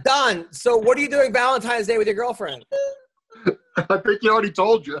out. Don, so what are you doing Valentine's Day with your girlfriend? I think he already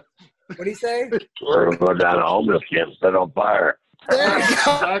told you. What do you say? We're going to go down to homeless camp, set on fire. There you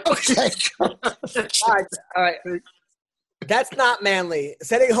go. Okay. All right. That's not manly.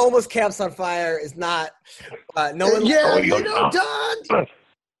 Setting homeless camps on fire is not. No one. Yeah, you know, Don.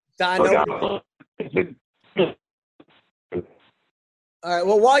 Don, no. All right.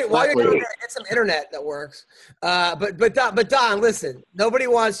 Well, while you're down there, get some internet that works. But Don, listen. Nobody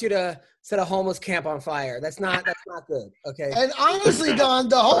wants you to set a homeless camp on fire. That's not good. Okay. And honestly, Don,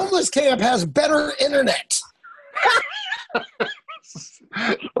 the homeless camp has better internet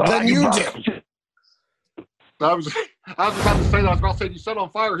than you do. I was about to say that. I was about to say, you set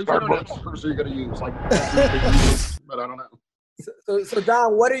on fire. Whose internet service are you going to use? Like, but I don't know. So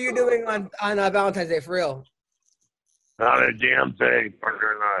Don, what are you doing on Valentine's Day for real? Not a damn thing,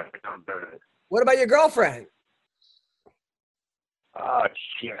 partner. What about your girlfriend? Oh,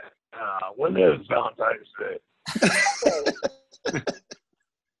 shit. When is Valentine's Day?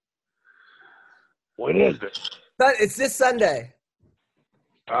 When is it? It's this Sunday.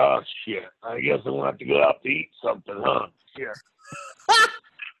 Oh, shit. I guess I'm going to have to go out to eat something, huh? Shit.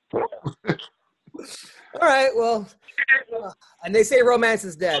 All right, well, and they say romance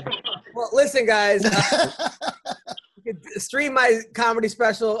is dead. Well, listen, guys. You can stream my comedy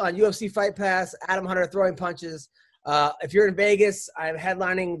special on UFC Fight Pass, Adam Hunter Throwing Punches. If you're in Vegas, I'm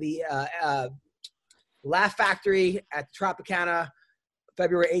headlining the Laugh Factory at Tropicana,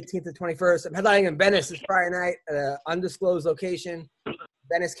 February 18th to 21st. I'm headlining in Venice this Friday night at an undisclosed location,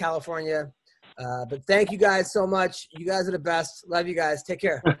 Venice, California. But thank you guys so much. You guys are the best. Love you guys. Take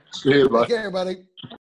care. See you, bud. Take care, buddy.